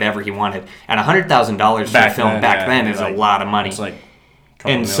 to do whatever he wanted. And $100,000 for a film back then is like, a lot of money. It's like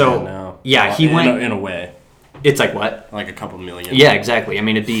and so now. He went in a way. It's like what? Like a couple million. Yeah, exactly. I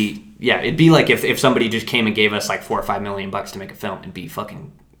mean, it'd be like if somebody just came and gave us like $4 or $5 million to make a film. It'd be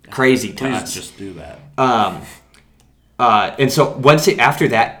fucking crazy to us. Please just do that. And so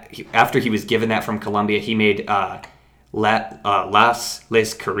after he was given that from Columbia, he made Les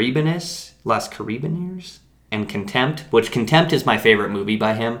Carabiniers and Contempt, which Contempt is my favorite movie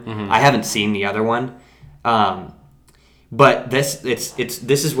by him. I haven't seen the other one, but this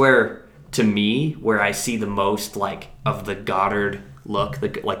is where, to me, where I see the most like of the Goddard look, the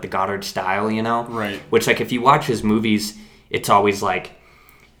Goddard style, you know? Right. Which, like, if you watch his movies, it's always like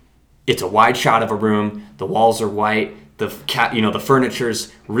it's a wide shot of a room, the walls are white, the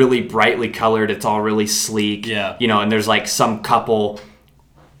furniture's really brightly colored, it's all really sleek, and there's like some couple,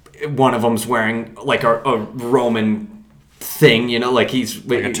 one of them's wearing like a Roman thing, like he's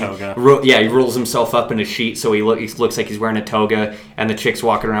like a toga. He rolls himself up in a sheet so he looks like he's wearing a toga, and the chick's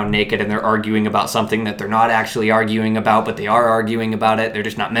walking around naked and they're arguing about something that they're not actually arguing about, but they are arguing about it. They're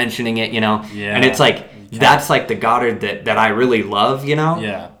just not mentioning it, Yeah. And it's like that's like the Goddard that I really love,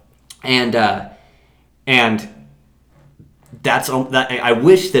 Yeah. And that's that. I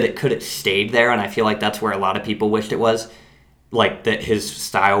wish that it could have stayed there, and I feel like that's where a lot of people wished it was. Like that his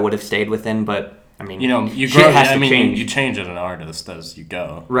style would have stayed within, but I mean, you shit has to change. You change as an artist as you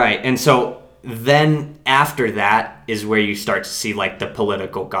go, right? And so then after that is where you start to see like the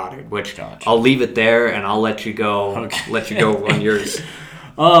political Goddard, which I'll leave it there and I'll let you go. Okay. Let you go on yours.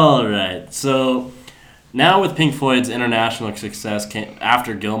 All right, so now with Pink Floyd's international success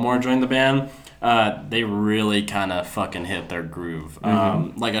after Gilmour joined the band, they really kind of fucking hit their groove.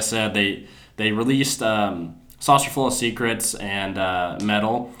 Like I said, they released Saucerful of Secrets and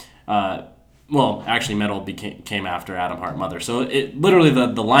Metal. Well, actually, Metal came after Atom Heart Mother. So it literally the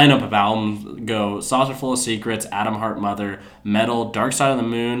lineup of albums go Saucerful of Secrets, Atom Heart Mother, Metal, Dark Side of the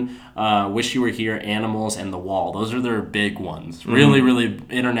Moon, Wish You Were Here, Animals, and The Wall. Those are their big ones. Really, really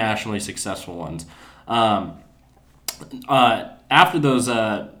internationally successful ones. After those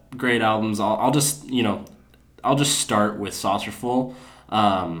great albums, I'll just start with Saucerful.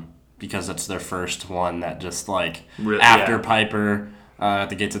 Because it's their first one that just like after Piper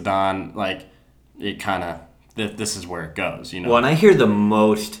at the Gates of Dawn, like it kind of this is where it goes, Well, and I hear the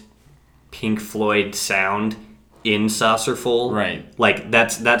most Pink Floyd sound in Saucerful, right? Like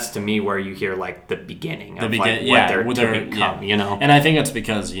that's to me where you hear like the beginning of like what they're to become, And I think it's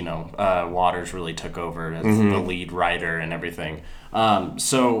because Waters really took over as the lead writer and everything.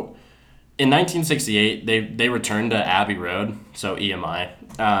 So in 1968, they returned to Abbey Road, so EMI,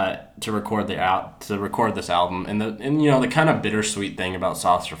 to record this album. And the kind of bittersweet thing about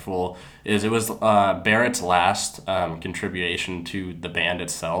Saucerful is it was Barrett's last contribution to the band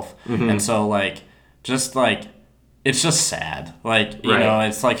itself, and so like it's just sad. Like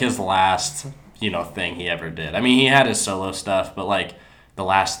it's like his last thing he ever did. I mean, he had his solo stuff, but like the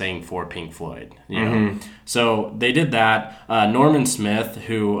last thing for Pink Floyd, you know. So they did that. Norman Smith,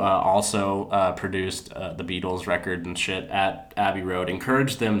 who also produced the Beatles record and shit at Abbey Road,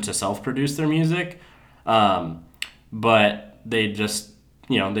 encouraged them to self-produce their music, but they just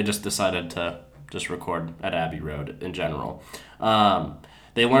decided to just record at Abbey Road in general.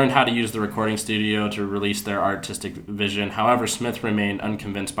 They learned how to use the recording studio to release their artistic vision. However, Smith remained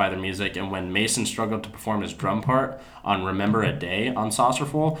unconvinced by their music, and when Mason struggled to perform his drum part on Remember a Day on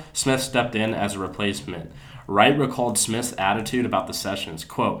Saucerful, Smith stepped in as a replacement. Wright recalled Smith's attitude about the sessions,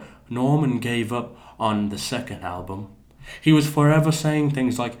 quote, "Norman gave up on the second album. He was forever saying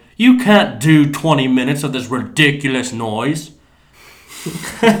things like, 'You can't do 20 minutes of this ridiculous noise.'"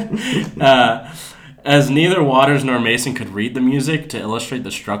 As neither Waters nor Mason could read the music to illustrate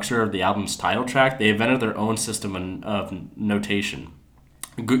the structure of the album's title track, they invented their own system of notation.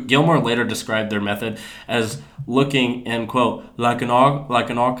 Gilmour later described their method as looking, end quote, like an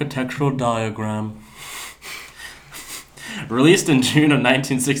architectural diagram. Released in June of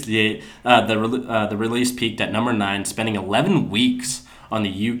 1968, the release peaked at number 9, spending 11 weeks on the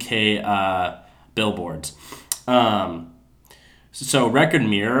UK billboards. So Record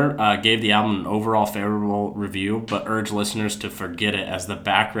Mirror gave the album an overall favorable review, but urged listeners to forget it as the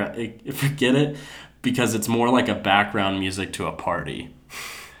background. Forget it because it's more like a background music to a party.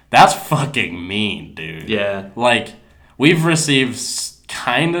 That's fucking mean, dude. Yeah. Like, we've received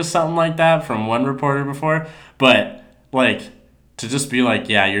kind of something like that from one reporter before, but like to just be like,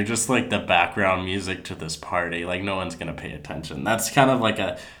 yeah, you're just like the background music to this party. Like, no one's gonna pay attention. That's kind of like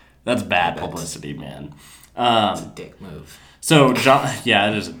that's bad publicity, man. It's a dick move. So,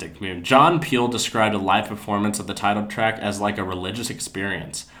 it is a dick move. John Peel described a live performance of the title track as like a religious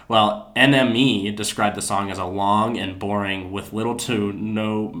experience, while NME described the song as a long and boring, with little to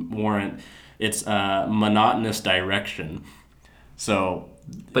no warrant its monotonous direction. So,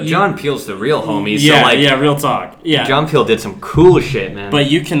 but John Peel's the real homie. Yeah, so real talk. Yeah, John Peel did some cool shit, man. But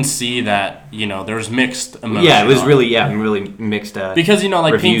you can see that, there's mixed emotion. Yeah, it was really mixed. Because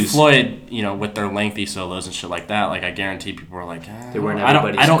like reviews. Pink Floyd, with their lengthy solos and shit like that, like I guarantee people were like, they weren't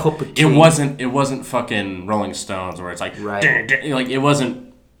everybody's cup of tea. It wasn't fucking Rolling Stones where it's like, right. Like it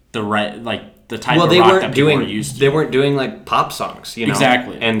wasn't the right the type of rock that people were used to. They weren't doing like pop songs,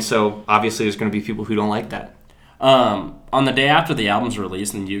 Exactly. And so obviously there's going to be people who don't like that. On the day after the album's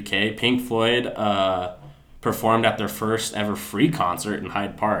release in the UK, Pink Floyd performed at their first ever free concert in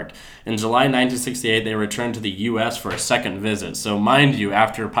Hyde Park. In July 1968, they returned to the U.S. for a second visit. So, mind you,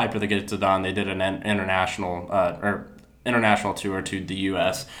 after Piper the Gates of Dawn, they did an international tour to the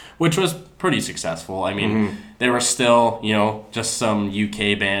U.S., which was pretty successful. I mean, they were still, just some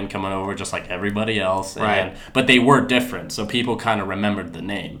UK band coming over just like everybody else. Right. But they were different, so people kind of remembered the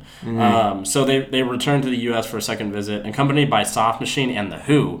name. So they returned to the U.S. for a second visit, accompanied by Soft Machine and The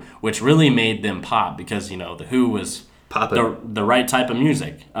Who, which really made them pop because, The Who was the right type of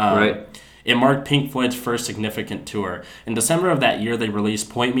music. Right. It marked Pink Floyd's first significant tour. In December of that year, they released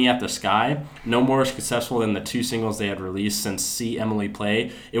Point Me at the Sky, no more successful than the 2 singles they had released since See Emily Play.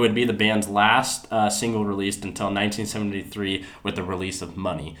 It would be the band's last single released until 1973 with the release of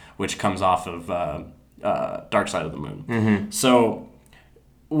Money, which comes off of Dark Side of the Moon. So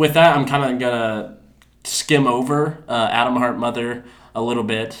with that, I'm kind of going to skim over Atom Heart Mother a little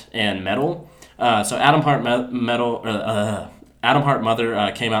bit and Metal. So Atom Heart Atom Heart Mother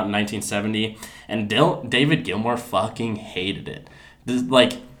came out in 1970, and David Gilmour fucking hated it.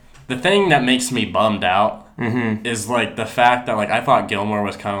 The thing that makes me bummed out is like the fact that I thought Gilmour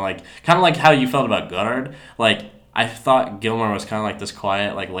was kind of like how you felt about Goddard. I thought Gilmour was kind of like this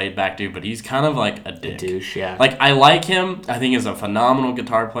quiet, laid back dude, but he's kind of like a dick. A douche, yeah. I like him. I think he's a phenomenal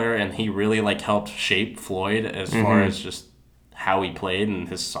guitar player, and he really helped shape Floyd as far as just how he played and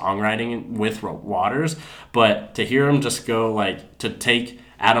his songwriting with Waters. But to hear him just go to take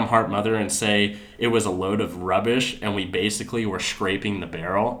Atom Heart Mother and say it was a load of rubbish and we basically were scraping the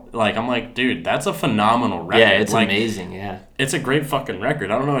barrel, I'm like, dude, that's a phenomenal record. Yeah, it's amazing. Yeah, it's a great fucking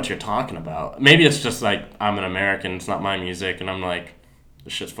record. I don't know what you're talking about. Maybe it's just I'm an American, it's not my music, and I'm like,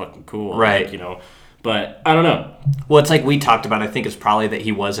 this shit's fucking cool, right? But I don't know. Well, it's we talked about. I think it's probably that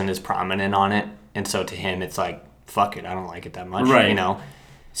he wasn't as prominent on it, and so to him it's fuck it, I don't like it that much, right?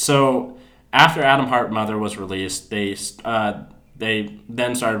 So after Atom Heart Mother was released, they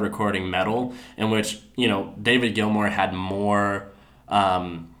then started recording Metal, in which David Gilmour had more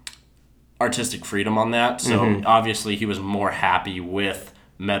artistic freedom on that. So obviously he was more happy with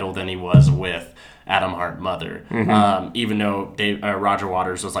Metal than he was with Atom Heart Mother, even though Roger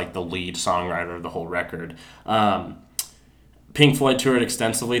Waters was the lead songwriter of the whole record. Pink Floyd toured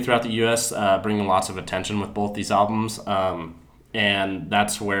extensively throughout the U.S., bringing lots of attention with both these albums. and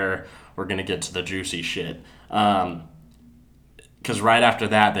that's where we're going to get to the juicy shit. Because right after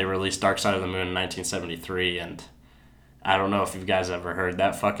that, they released Dark Side of the Moon in 1973, and I don't know if you guys ever heard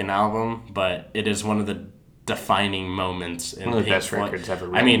that fucking album, but it is one of the defining moments in one of the best Floyd. records ever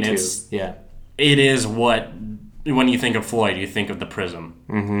written. I mean, too. It is what, when you think of Floyd, you think of the Prism.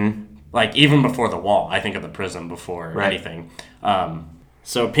 Mm-hmm. Like, even before The Wall, I think of the Prism before anything.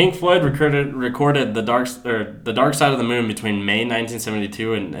 So Pink Floyd recorded the Dark Side of the Moon between May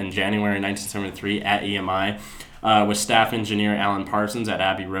 1972 and January 1973 at EMI. With staff engineer Alan Parsons at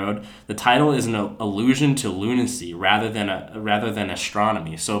Abbey Road. The title is an allusion to lunacy rather than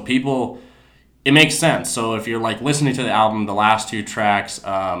astronomy. So people, it makes sense. So if you're like listening to the album, the last two tracks,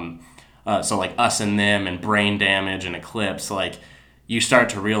 so like Us and Them and Brain Damage and Eclipse, like you start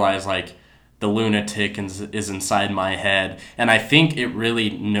to realize like the lunatic is inside my head, and I think it really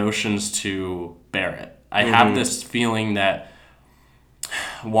notions to Barrett. I have this feeling that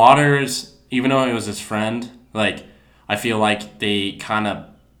Waters, even though he was his friend, like, I feel like they kind of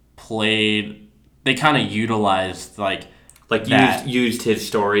utilized, like that. Used his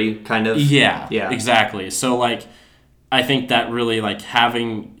story, kind of? Yeah, exactly. So, like, I think that really, like,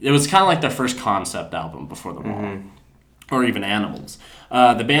 it was kind of like their first concept album before The Wall, or even Animals.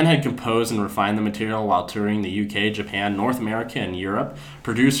 The band had composed and refined the material while touring the UK, Japan, North America, and Europe.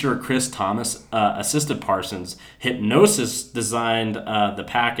 Producer Chris Thomas assisted Parsons. Hypnosis designed the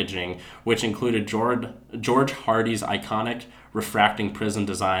packaging, which included George Hardy's iconic refracting prism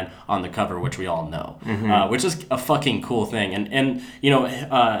design on the cover, which we all know, which is a fucking cool thing. And you know,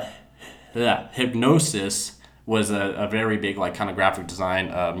 Hypnosis was a very big, like, kind of graphic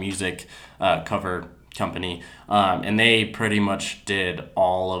design music cover company, and they pretty much did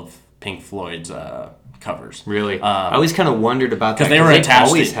all of Pink Floyd's covers. Really? I always kind of wondered about that, because they were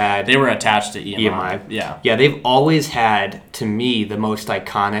attached to EMI. Yeah, they've always had, to me, the most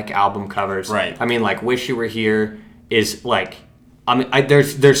iconic album covers. Right. I mean, like, Wish You Were Here is, like, I mean,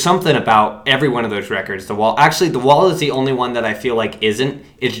 there's something about every one of those records. The Wall is the only one that I feel like isn't.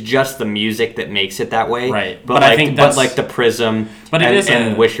 It's just the music that makes it that way. Right. But I think like the Prism. But it is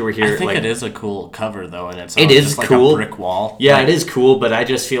and Wish You Were Here. I think like, it is a cool cover though, and it's just like cool. a brick wall. Yeah, like, it is cool, but I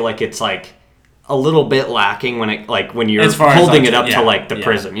just feel like it's like a little bit lacking when you're as far holding as it up to like the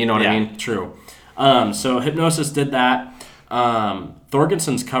Prism. You know what I mean? True. So Hypnosis did that.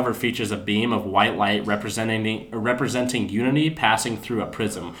 Thorgenson's cover features a beam of white light representing unity passing through a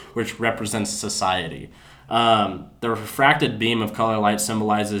prism, which represents society. The refracted beam of color light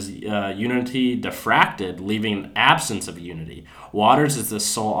symbolizes unity diffracted, leaving an absence of unity. Waters is the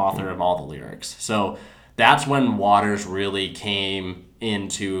sole author of all the lyrics. So that's when Waters really came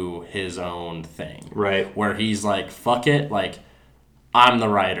into his own thing. Right. Where he's like, fuck it, like, I'm the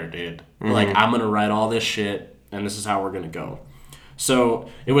writer, dude. Like, I'm going to write all this shit, and this is how we're going to go. So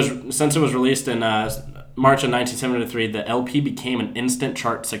since it was released in March of 1973, the LP became an instant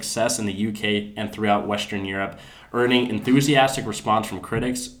chart success in the UK and throughout Western Europe, earning enthusiastic response from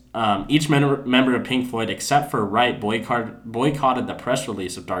critics. Each member of Pink Floyd, except for Wright, boycotted the press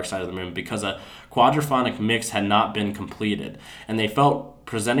release of Dark Side of the Moon because a quadraphonic mix had not been completed, and they felt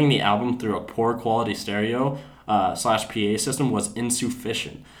presenting the album through a poor quality stereo / PA system was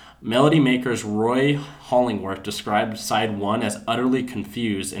insufficient. Melody makers Roy Hollingworth described side 1 as utterly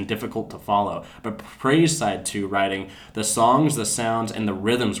confused and difficult to follow, but praised side 2, writing, "The songs, the sounds, and the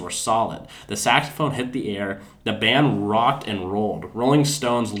rhythms were solid. The saxophone hit the air. The band rocked and rolled." Rolling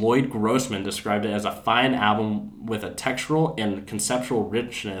Stone's Lloyd Grossman described it as a fine album with a textural and conceptual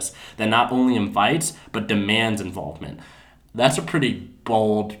richness that not only invites, but demands involvement. That's a pretty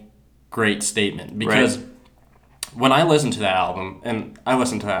bold, great statement, because when I listen to that album, and I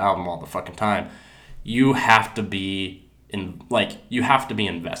listen to that album all the fucking time, you have to be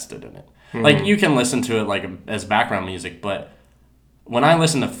invested in it. Like, you can listen to it like as background music, but when I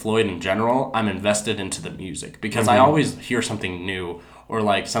listen to Floyd in general, I'm invested into the music because I always hear something new or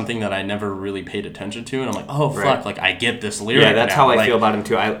like something that I never really paid attention to, and I'm like, oh fuck, like I get this lyric. Yeah, that's now. how I like, feel about him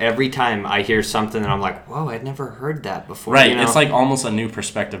too. Every time I hear something, and I'm like, whoa, I'd never heard that before. Right, you know? It's like almost a new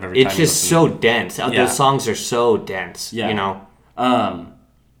perspective every time. It's just so dense. Yeah. Those songs are so dense. Yeah. You know.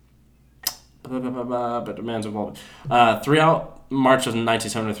 But demands involved. Throughout March of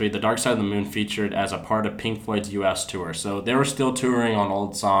 1973, The Dark Side of the Moon featured as a part of Pink Floyd's U.S. tour. So they were still touring on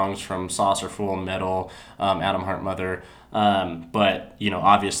old songs from Saucerful, Metal, Atom Heart Mother, But,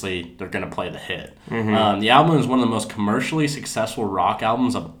 obviously they're going to play the hit. The album is one of the most commercially successful rock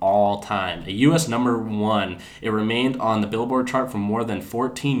albums of all time. A U.S. #1, it remained on the Billboard chart for more than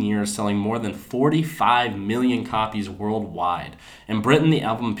 14 years, selling more than 45 million copies worldwide. In Britain, the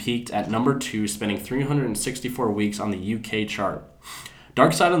album peaked at #2, spending 364 weeks on the UK chart.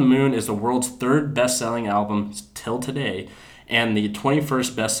 Dark Side of the Moon is the world's third best-selling album till today, and the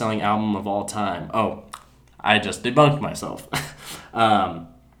 21st best-selling album of all time. Oh, I just debunked myself.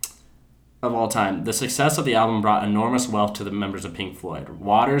 Of all time. The success of the album brought enormous wealth to the members of Pink Floyd.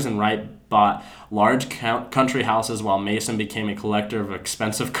 Waters and Wright bought large country houses while Mason became a collector of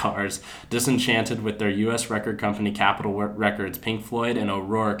expensive cars. Disenchanted with their U.S. record company Capitol Records, Pink Floyd and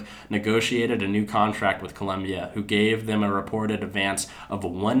O'Rourke negotiated a new contract with Columbia, who gave them a reported advance of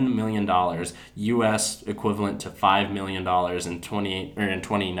 $1 million, U.S. equivalent to $5 million in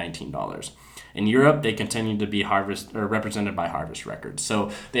 2019 dollars. In Europe, they continued to be represented by Harvest Records.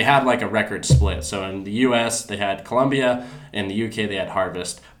 So they had like a record split. So in the U.S., they had Columbia. In the U.K., they had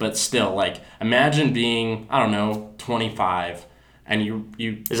Harvest. But still, like, imagine being, 25, and you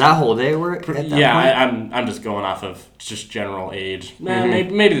is that how old they were at that point? I'm just going off of just general age.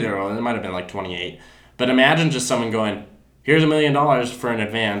 Maybe they're old. It might have been like 28. But imagine just someone going, here's $1 million for an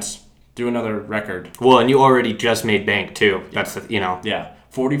advance. Do another record. Well, and you already just made bank, too. That's, Yeah.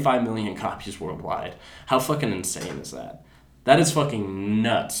 45 million copies worldwide. How fucking insane is that? That is fucking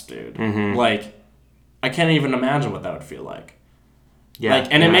nuts, dude. Like, I can't even imagine what that would feel like. Yeah. Like,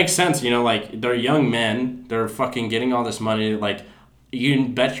 and it makes sense, like, they're young men. They're fucking getting all this money. Like, you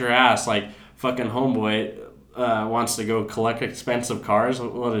can bet your ass, like, fucking homeboy wants to go collect expensive cars.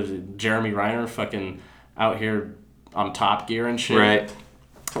 What is it? Jeremy Renner fucking out here on Top Gear and shit. Right.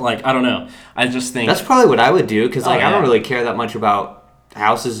 Like, I don't know. I just think... That's probably what I would do, because, I don't really care that much about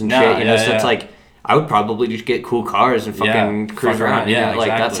houses and shit, so it's like I would probably just get cool cars and fucking cruise around. Yeah, like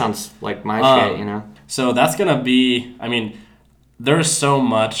exactly. That sounds like my shit, So that's gonna be. I mean, there's so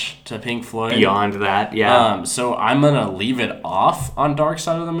much to Pink Floyd beyond that. Yeah. So I'm gonna leave it off on Dark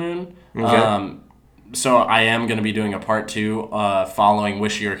Side of the Moon. Okay. So I am gonna be doing a part 2, following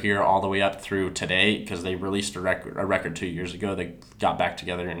Wish You're Here all the way up through today, because they released a record 2 years ago. They got back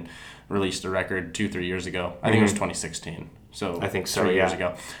together and released a record 2-3 years ago. I think it was 2016. So I think so, 3 years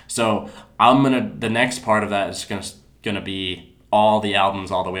ago. So the next part of that is gonna be all the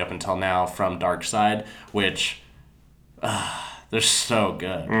albums all the way up until now from Dark Side, which they're so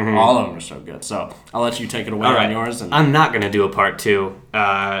good. All of them are so good. So I'll let you take it away on yours. And I'm not gonna do a part 2,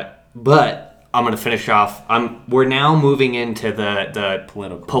 but I'm gonna finish off. We're now moving into the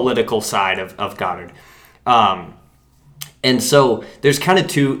political side of Goddard, and so there's kind of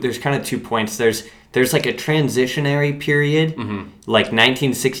two points. There's like a transitionary period, like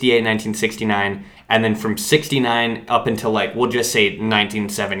 1968, 1969, and then from 69 up until like, we'll just say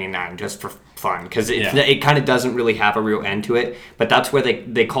 1979, just for fun, because it kind of doesn't really have a real end to it. But that's where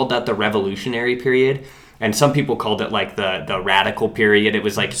they called that the revolutionary period, and some people called it like the radical period. It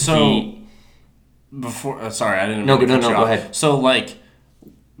was like before. Sorry, I didn't. No, go ahead. So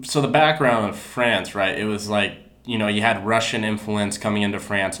the background of France, right? It was like, you had Russian influence coming into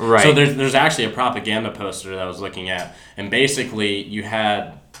France. Right. So there's actually a propaganda poster that I was looking at. And basically you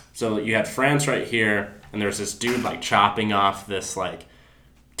had France right here, and there's this dude like chopping off this like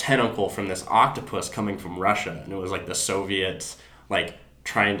tentacle from this octopus coming from Russia. And it was like the Soviets like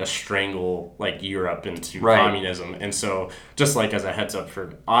trying to strangle like Europe into communism. And so just like as a heads up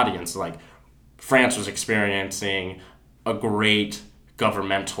for audience, like France was experiencing a great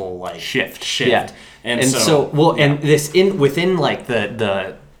governmental like shift. Yeah. And this within like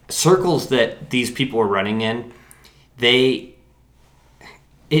the circles that these people were running in, to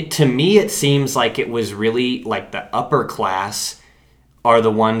me it seems like it was really like the upper class are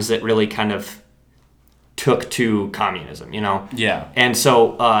the ones that really kind of took to communism, Yeah. And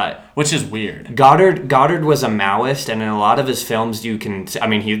so which is weird. Goddard was a Maoist, and in a lot of his films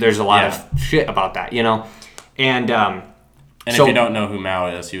there's a lot of shit about that, And so, if you don't know who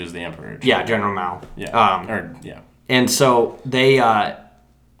Mao is, he was the emperor. Yeah, General Mao. Yeah. And so they,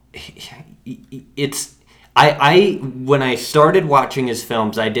 when I started watching his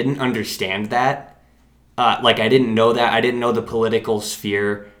films, I didn't understand that. I didn't know that. I didn't know the political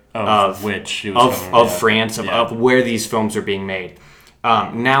sphere of France, of where these films are being made.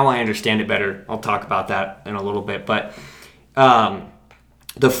 Now I understand it better. I'll talk about that in a little bit. But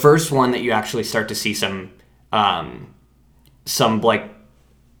the first one that you actually start to see some like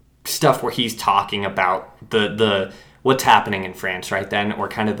stuff where he's talking about the what's happening in France right then, or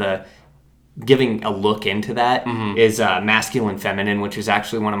kind of giving a look into that is Masculine Feminine, which is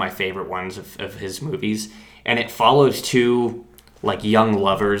actually one of my favorite ones of his movies. And it follows two like young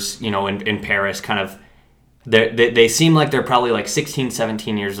lovers, in Paris, kind of. They seem like they're probably like 16,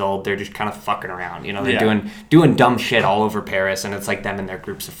 17 years old. They're just kind of fucking around, They're doing dumb shit all over Paris, and it's like them and their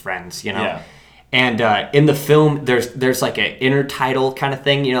groups of friends, Yeah. And in the film, there's like an intertitle kind of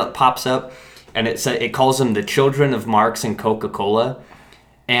thing, that pops up, and it calls them the Children of Marx and Coca-Cola,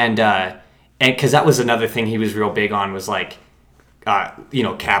 and because that was another thing he was real big on, was like,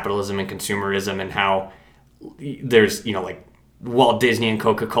 capitalism and consumerism, and how there's like Walt Disney and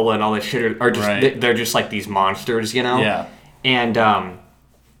Coca-Cola and all this shit are just they're just like these monsters, Yeah. And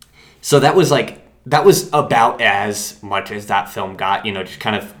so that was about as much as that film got, just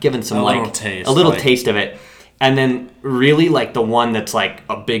kind of giving some a little taste of it. And then really like the one that's like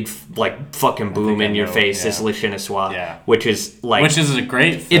a big like fucking boom in your face is Le Chien Noir, which is a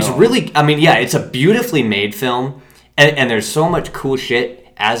great film. It's really, it's a beautifully made film, and there's so much cool shit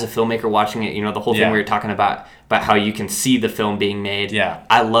as a filmmaker watching it. The whole thing we were talking about how you can see the film being made. Yeah,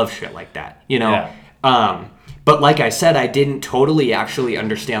 I love shit like that. But like I said, I didn't totally actually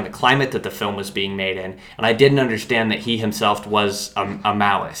understand the climate that the film was being made in, and I didn't understand that he himself was a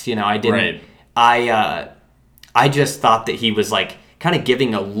Maoist. I didn't. I just thought that he was like kind of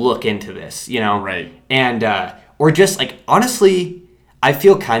giving a look into this, Right. And or just like, honestly, I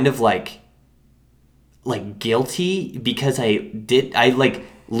feel kind of like guilty because I like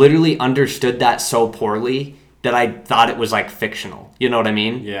literally understood that so poorly that I thought it was like fictional. You know what I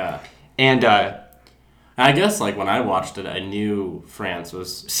mean? Yeah. And I guess like when I watched it, I knew France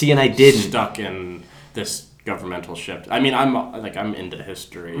was and I didn't stuck in this governmental shift. I mean, I'm into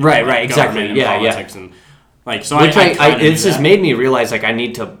history, right, exactly, and politics, and like so. Which this has made me realize like I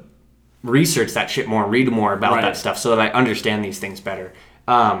need to research that shit more, read more about that stuff, so that I understand these things better.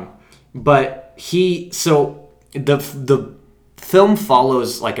 But the film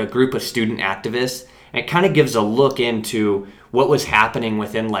follows like a group of student activists, and it kind of gives a look into what was happening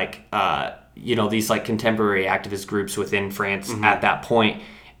within like these like contemporary activist groups within France at that point.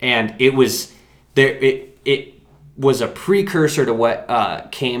 And it was there. It was a precursor to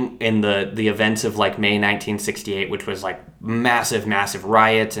what came in the events of like May 1968, which was like massive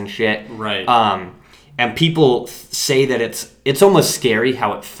riots and shit. Right. And people say that it's almost scary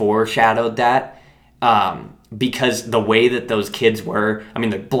how it foreshadowed that. Because the way that those kids were,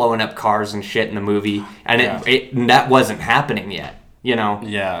 they're blowing up cars and shit in the movie, and that wasn't happening yet,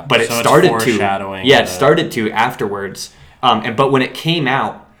 Yeah. But it started to. Yeah, it started to afterwards. But when it came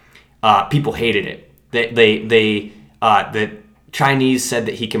out, people hated it. The Chinese said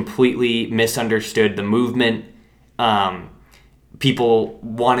that he completely misunderstood the movement. People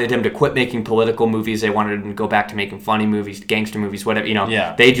wanted him to quit making political movies. They wanted him to go back to making funny movies, gangster movies, whatever.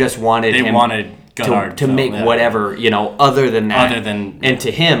 Yeah. They just wanted him to make whatever, other than that. And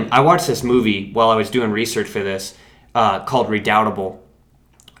to him, I watched this movie while I was doing research for this called Redoubtable.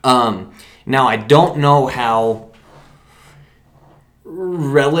 Now, I don't know how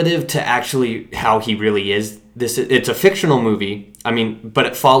relative to actually how he really is. It's a fictional movie. But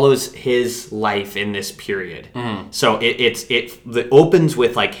it follows his life in this period. So it opens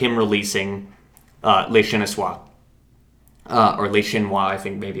with like him releasing Le Chien Noir, or Le Chien Noir, I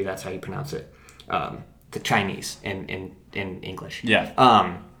think maybe that's how you pronounce it. The Chinese in English.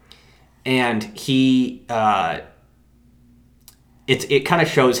 Yeah. And he it kind of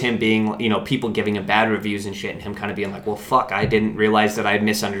shows him being, people giving him bad reviews and shit, and him kind of being like, well, fuck, I didn't realize that I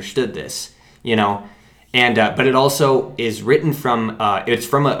misunderstood this, And but it also is written from it's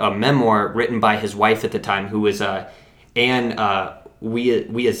from a memoir written by his wife at the time, who was Anne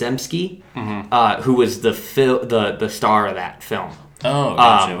Wiazemski, who was the star of that film. Oh,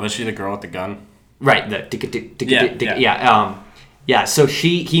 gotcha. Was she the girl with the gun? Right. Yeah. So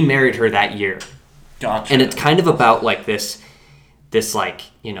he married her that year. Gotcha. And it's kind of about like this like,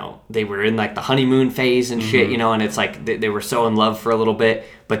 they were in like the honeymoon phase and shit, and it's like they were so in love for a little bit,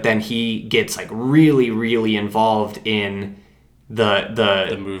 but then he gets like really, really involved in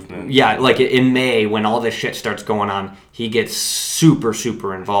the movement. Yeah, like in May when all this shit starts going on, he gets super,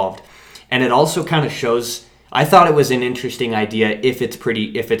 super involved. And it also kind of shows, I thought it was an interesting idea if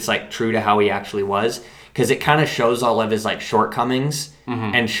it's like true to how he actually was, because it kind of shows all of his like shortcomings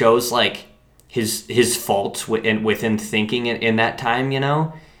and shows like his faults within thinking in that time,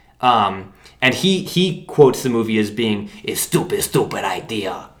 and he quotes the movie as being a stupid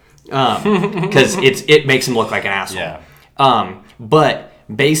idea, because it makes him look like an asshole. Yeah. But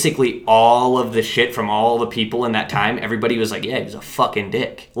basically all of the shit from all the people in that time, everybody was like, yeah, he was a fucking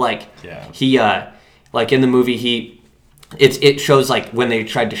dick. Like he like in the movie it shows like when they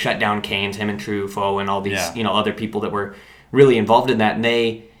tried to shut down Cannes, him and Truffaut and all these other people that were really involved in that, and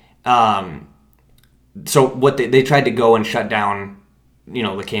they so what they tried to go and shut down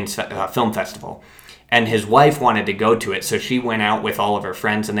the Cannes Film Festival, and his wife wanted to go to it, so she went out with all of her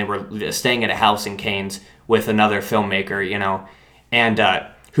friends, and they were staying at a house in Cannes with another filmmaker, and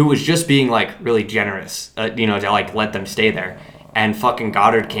who was just being like really generous, to like let them stay there. And fucking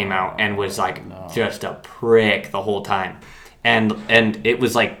Goddard came out and was like just a prick the whole time, and it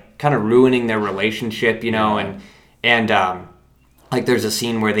was like kind of ruining their relationship, and like there's a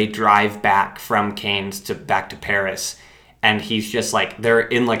scene where they drive back from Cannes back to Paris, and he's just like, they're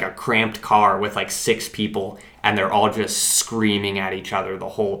in like a cramped car with like 6 people, and they're all just screaming at each other the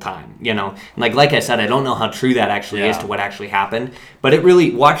whole time, Like I said, I don't know how true that actually is to what actually happened, but it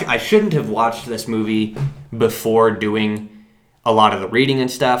really I shouldn't have watched this movie before doing a lot of the reading and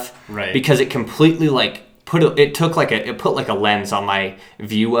stuff, right? Because it completely like put a lens on my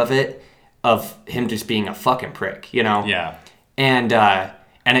view of it, of him just being a fucking prick, Yeah.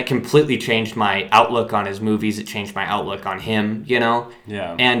 And it completely changed my outlook on his movies. It changed my outlook on him, Yeah.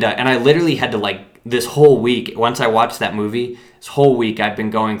 And I literally had to like this whole week, once I watched that movie, this whole week I've been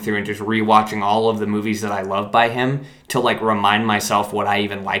going through and just rewatching all of the movies that I love by him to like remind myself what I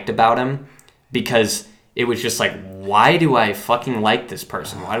even liked about him, because it was just like, why do I fucking like this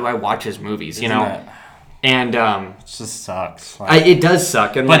person? Why do I watch his movies? And it just sucks. It does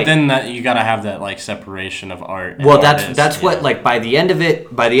suck. And but then you gotta have that like separation of art. Well, that's what like by the end of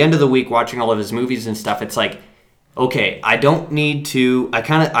the week, watching all of his movies and stuff, it's like, okay, I don't need to. I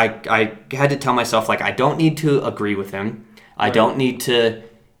had to tell myself like, I don't need to agree with him. I don't need to.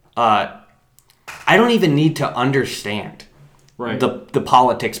 I don't even need to understand the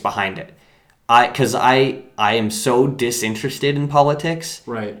politics behind it. Because I am so disinterested in politics,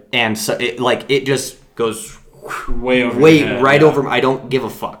 right? And so it just goes way over over. I don't give a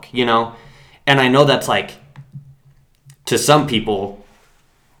fuck, And I know that's like, to some people,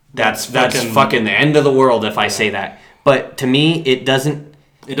 that's fucking the end of the world if I say that. But to me, it doesn't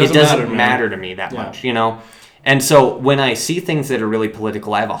matter to me that much, And so when I see things that are really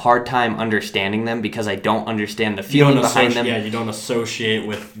political, I have a hard time understanding them because I don't understand the feeling behind them. Yeah, you don't associate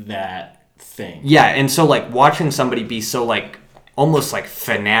with that thing. Yeah, and so like watching somebody be so like almost like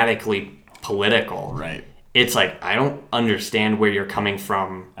fanatically political, right? It's like, I don't understand where you're coming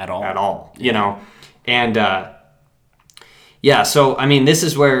from at all, And so I mean, this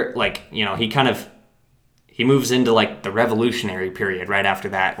is where like he moves into like the revolutionary period right after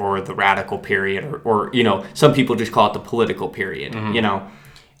that, or the radical period, or some people just call it the political period,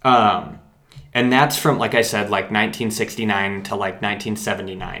 and that's from, like I said, like 1969 to like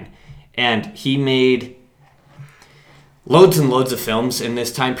 1979. And he made loads and loads of films in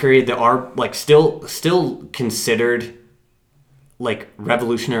this time period that are like still considered like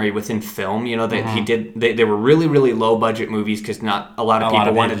revolutionary within film. That he did. They were really, really low budget movies because not a lot of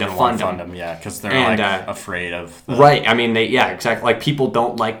people wanted to fund them. Yeah, because they're afraid of. Right. I mean, exactly. Like people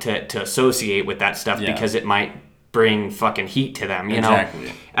don't like to associate with that stuff because it might bring fucking heat to them.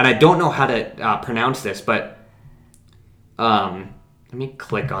 Exactly. And I don't know how to pronounce this, but let me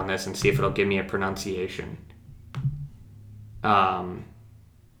click on this and see if it'll give me a pronunciation. Hold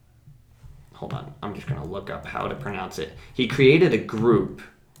on. I'm just going to look up how to pronounce it. He created a group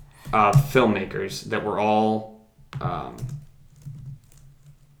of filmmakers that were all...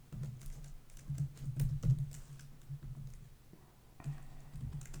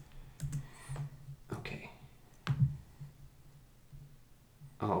 okay.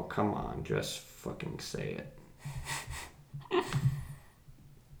 Oh, come on. Just fucking say it.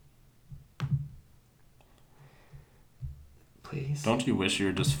 Please. Don't you wish you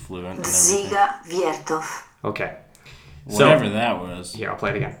were just fluent in Dziga Wiertów. Okay. Whatever that was. Here, I'll play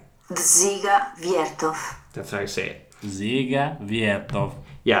it again. Dziga Wiertów. That's how I say it. Dziga Wiertów.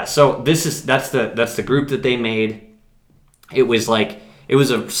 Yeah, so that's the group that they made. It was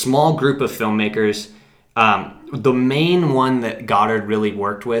a small group of filmmakers. The main one that Goddard really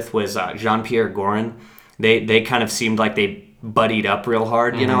worked with was Jean-Pierre Gorin. They kind of seemed like they buddied up real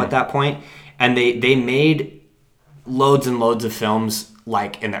hard, at that point. And they made loads and loads of films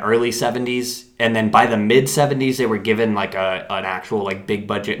like in the early 70s, and then by the mid 70s they were given like an actual like big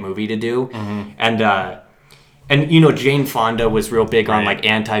budget movie to do. And Jane Fonda was real big on like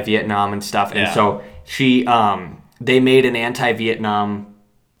anti-Vietnam and stuff, and so she they made an anti-Vietnam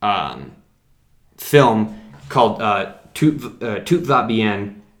film called Tout Va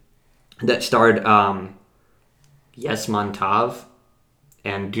Bien that starred Yes Montav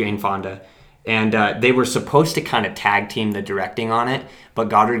and Jane Fonda. And they were supposed to kind of tag team the directing on it, but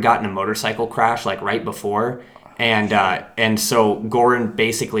Goddard got in a motorcycle crash like right before, And so Goran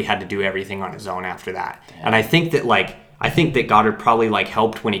basically had to do everything on his own after that. Yeah. And I think that Goddard probably like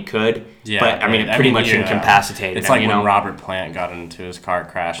helped when he could. Yeah, but I mean, it pretty much incapacitated It's him, like when Robert Plant got into his car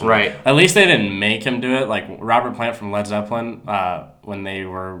crash. Right. At least they didn't make him do it. Like Robert Plant from Led Zeppelin, when they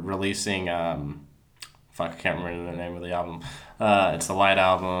were releasing, I can't remember the name of the album. It's the White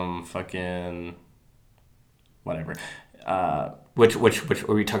Album, fucking whatever. Which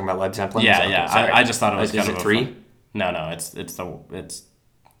were we talking about? Led Zeppelin? Yeah. I just thought it was kind of 3? No, it's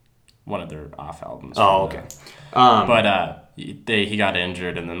one of their off albums. Oh, okay. But he got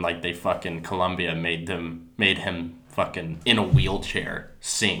injured, and then like they fucking Columbia made him fucking in a wheelchair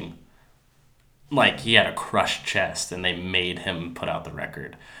sing. Like he had a crushed chest, and they made him put out the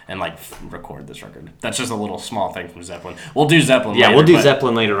record and like record this record. That's just a little small thing from Zeppelin. We'll do Zeppelin. Yeah, later, we'll do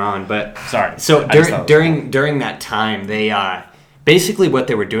Zeppelin later on. But sorry. So during that time, they basically what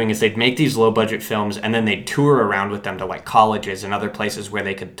they were doing is they'd make these low budget films, and then they'd tour around with them to like colleges and other places where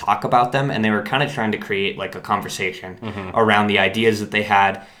they could talk about them, and they were kind of trying to create like a conversation around the ideas that they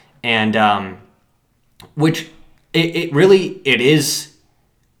had, and which it really is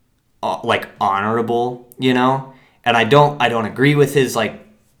like honorable, you know. And I don't agree with his like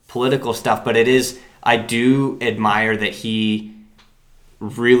political stuff, but I do admire that he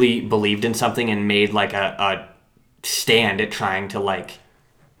really believed in something and made like a stand at trying to like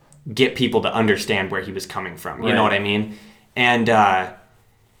get people to understand where he was coming from. You know what I mean? And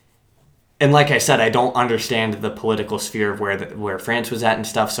like I said, I don't understand the political sphere of where France was at and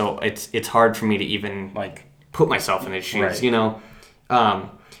stuff, so it's hard for me to even like put myself in his shoes, you know.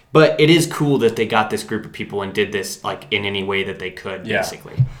 But it is cool that they got this group of people and did this like in any way that they could,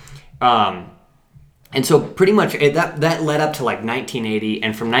 basically. And so pretty much that led up to like 1980,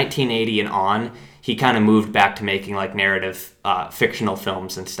 and from 1980 and on, he kind of moved back to making like narrative fictional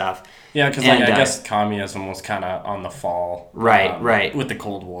films and stuff. Yeah, because like, I guess communism was kind of on the fall. Right. With the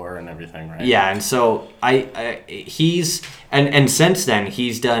Cold War and everything, right? Yeah, and so he's since then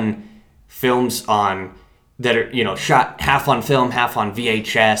he's done films that are, you know, shot half on film, half on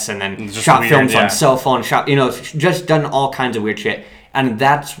VHS, and then shot films on cell phone, just done all kinds of weird shit. And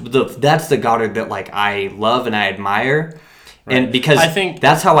that's the Goddard that like I love and I admire. Right. And because I think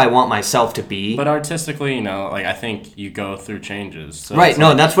that's how I want myself to be. But artistically, you know, like I think you go through changes. So right.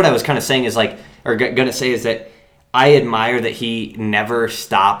 No, that's what I was kind of saying is like, or gonna say is that I admire that he never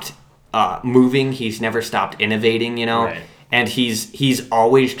stopped moving. He's never stopped innovating, you know. Right. And he's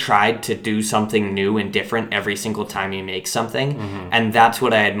always tried to do something new and different every single time he makes something. And that's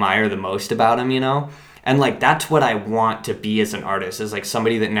what I admire the most about him, you know? And like that's what I want to be as an artist, is like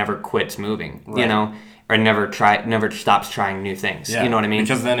somebody that never quits moving, you know? Or never stops trying new things. Yeah, you know what I mean?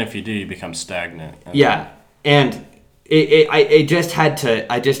 Because then if you do, you become stagnant. Yeah. And I just had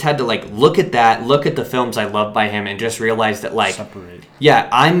to like look at the films I love by him and just realize that like separate. Yeah,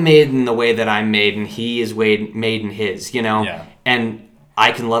 I'm made in the way that I'm made, and he is made in his, you know? Yeah. And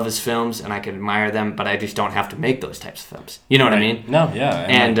I can love his films and I can admire them, but I just don't have to make those types of films. You know what I mean? No,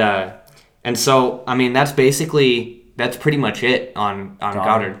 yeah. And so I mean that's pretty much it on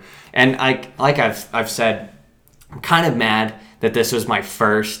Goddard. And I've said, I'm kind of mad that this was my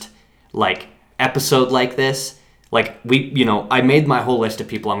first like episode like this. Like I made my whole list of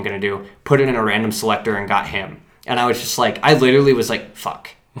people I'm gonna do, put it in a random selector, and got him. And I was just like, I literally was like, fuck.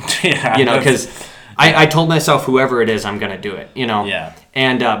 Yeah. You know, because I told myself whoever it is, I'm gonna do it. You know. Yeah.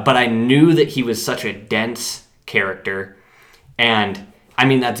 And but I knew that he was such a dense character, and I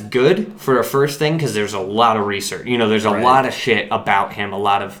mean that's good for a first thing because there's a lot of research. You know, there's a lot of shit about him.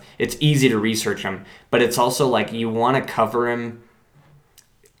 It's easy to research him, but it's also like you want to cover him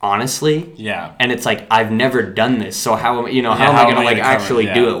honestly. Yeah. And it's like I've never done this, so how am I going to like actually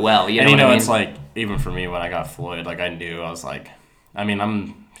do it well? You know what I mean? It's like even for me when I got Floyd, like I knew I was like, I mean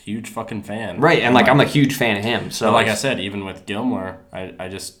I'm a huge fucking fan. Right, and like I'm a huge fan of him. So like I said, even with Gilmore,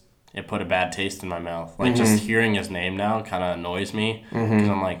 it put a bad taste in my mouth. Like just hearing his name now kind of annoys me because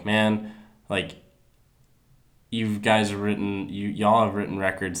I'm like, man, like you guys have y'all have written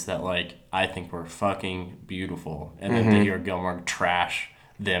records that like I think were fucking beautiful, and then to hear Gilmore trash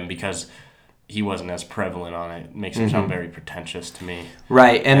them because he wasn't as prevalent on it makes him sound very pretentious to me.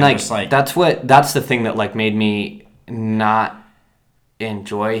 Right, and like that's the thing that like made me not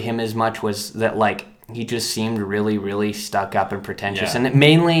enjoy him as much, was that like he just seemed really, really stuck up and pretentious, and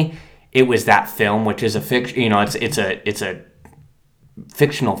mainly it was that film, which is a fiction. You know, it's a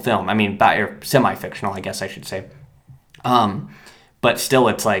fictional film. I mean, or semi-fictional, I guess I should say. But still,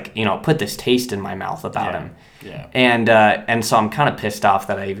 it's like, you know, put this taste in my mouth about him. Yeah. And so I'm kind of pissed off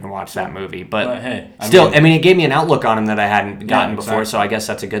that I even watched that movie. But hey, I mean, it gave me an outlook on him that I hadn't gotten before, so I guess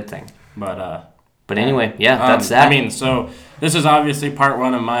that's a good thing. But But anyway, that's that. I mean, so this is obviously part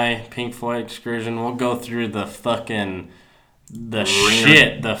 1 of my Pink Floyd excursion. We'll go through the fucking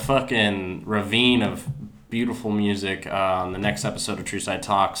ravine of beautiful music on the next episode of True Sight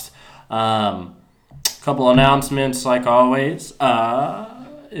Talks. Couple announcements, like always.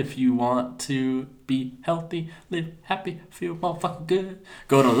 If you want to be healthy, live happy, feel motherfucking good,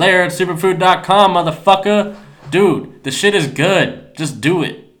 go to LairdSuperfood.com, motherfucker. Dude, the shit is good. Just do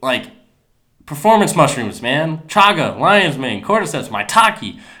it. Like, performance mushrooms, man. Chaga, lion's mane, cordyceps,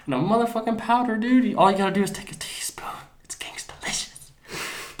 maitake, and a motherfucking powder, dude. All you gotta do is take a teaspoon. It's gangsta-licious.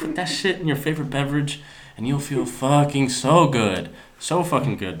 Put that shit in your favorite beverage, and you'll feel fucking so good. So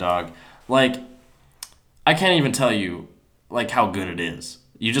fucking good, dog. Like, I can't even tell you, like, how good it is.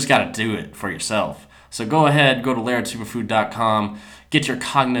 You just gotta do it for yourself. So go ahead, go to LairdSuperfood.com, get your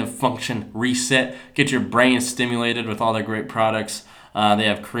cognitive function reset, get your brain stimulated with all their great products. They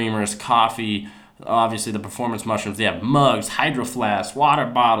have creamers, coffee, obviously the performance mushrooms. They have mugs, hydro flasks, water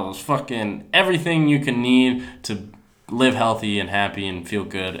bottles, fucking everything you can need to live healthy and happy and feel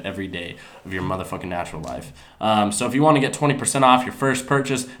good every day of your motherfucking natural life. So if you want to get 20% off your first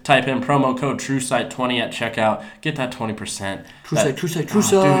purchase, type in promo code TrueSight20 at checkout. Get that 20%. TrueSight. Dude,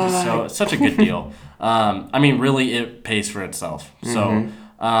 so it's such a good deal. I mean, really, it pays for itself. So,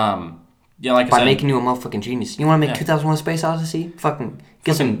 yeah, like I said, by making you a motherfucking genius. You want to make 2001: Space Odyssey? Fucking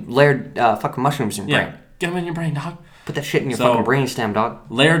get some layered fucking mushrooms in your brain. Get them in your brain, dog. Put that shit in your fucking brainstem, dog.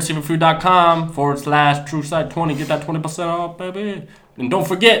 LairdSuperfood.com/TrueSight20. Get that 20% off, baby. And don't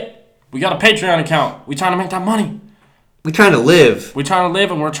forget, we got a Patreon account. We trying to make that money. We trying to live. We're trying to live,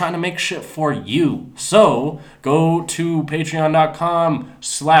 and we're trying to make shit for you. So go to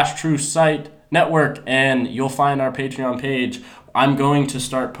patreon.com/TrueSightNetwork, and you'll find our Patreon page. I'm going to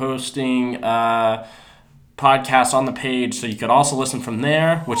start posting podcasts on the page, so you could also listen from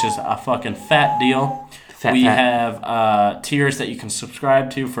there, which is a fucking fat deal. We have tiers that you can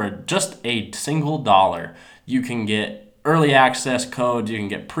subscribe to for just a single $1. You can get early access codes, you can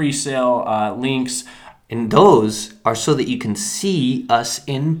get pre-sale links. And those are so that you can see us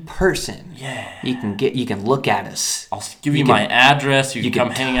in person. Yeah. You can look at us. I'll give you my address. You can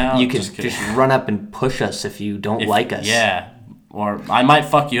come hang out. You can just run up and push us if you don't like us. Yeah. Or I might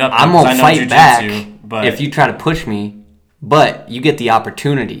fuck you up. I'm going to fight back but if you try to push me, but you get the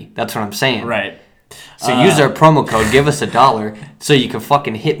opportunity. That's what I'm saying. Right. So use our promo code, give us $1, so you can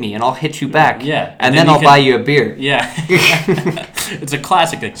fucking hit me, and I'll hit you back. Yeah. And then I'll buy you a beer. Yeah. It's a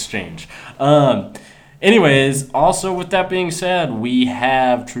classic exchange. Anyways, also with that being said, we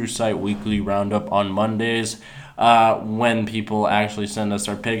have True Sight Weekly Roundup on Mondays when people actually send us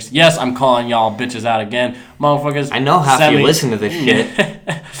their picks. Yes, I'm calling y'all bitches out again. Motherfuckers. I know half of you listen to this shit.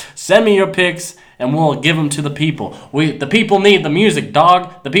 Send me your picks, and we'll give them to the people. The people need the music,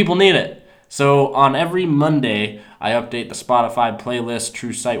 dog. The people need it. So on every Monday, I update the Spotify playlist,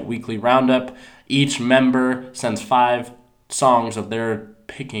 True Sight Weekly Roundup. Each member sends 5 songs of their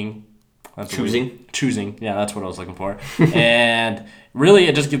picking. Choosing. Yeah, that's what I was looking for. And really,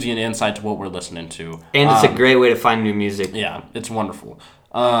 it just gives you an insight to what we're listening to. And it's a great way to find new music. Yeah, it's wonderful.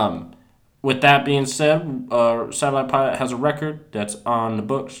 With that being said, Satellite Pilot has a record that's on the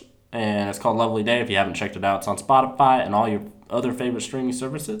books, and it's called Lovely Day. If you haven't checked it out, it's on Spotify and all your other favorite streaming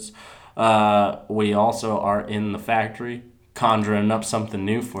services. We also are in the factory, conjuring up something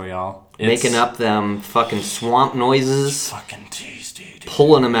new for y'all. Making up them fucking swamp noises. Fucking tasty, dude.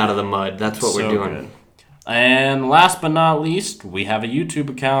 Pulling them out of the mud. That's what we're doing. Good. And last but not least, we have a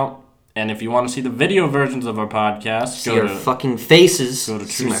YouTube account. And if you want to see the video versions of our podcast, see our fucking faces. Go to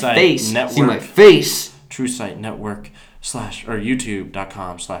see True my Sight face. Network. See my face. True Sight Network or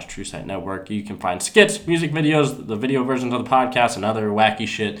YouTube.com/True Sight Network. You can find skits, music videos, the video versions of the podcast, and other wacky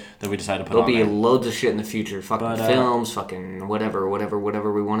shit that we decided to put on there. There'll be loads of shit in the future. Fucking films, fucking whatever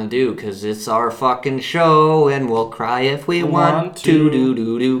we want to do, because it's our fucking show, and we'll cry if we want to.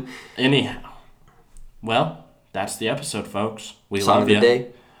 Do. Anyhow. Well, that's the episode, folks. We Song love you. of the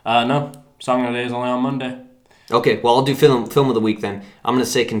day? No. Song of the day is only on Monday. Okay, well, I'll do film of the week then. I'm going to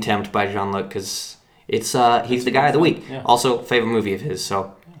say Contempt by Jean-Luc, because he's the guy of the week. Yeah. Also, favorite movie of his,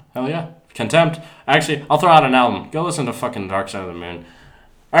 so. Hell yeah. Contempt. Actually, I'll throw out an album. Go listen to fucking Dark Side of the Moon.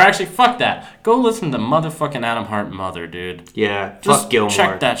 Or actually, fuck that. Go listen to motherfucking Adam Hart Mother, dude. Yeah, Just fuck Gilmore.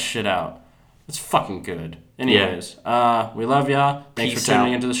 check that shit out. It's fucking good. Anyways, we love y'all. Thanks Peace for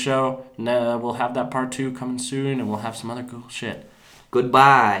tuning out. into the show. We'll have that part 2 coming soon, and we'll have some other cool shit.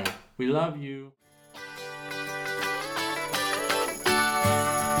 Goodbye. We love you.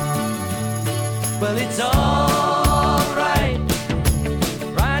 Well, it's alright,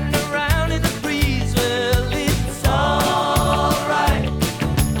 riding around in the breeze. Well, it's alright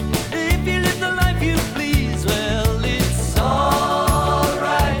if you live the life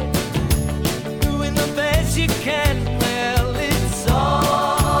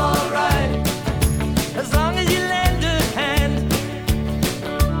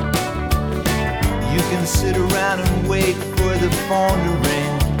the phone to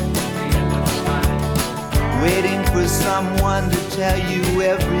ring, waiting for someone to tell you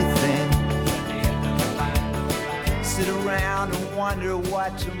everything. Sit around and wonder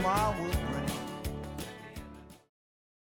what tomorrow will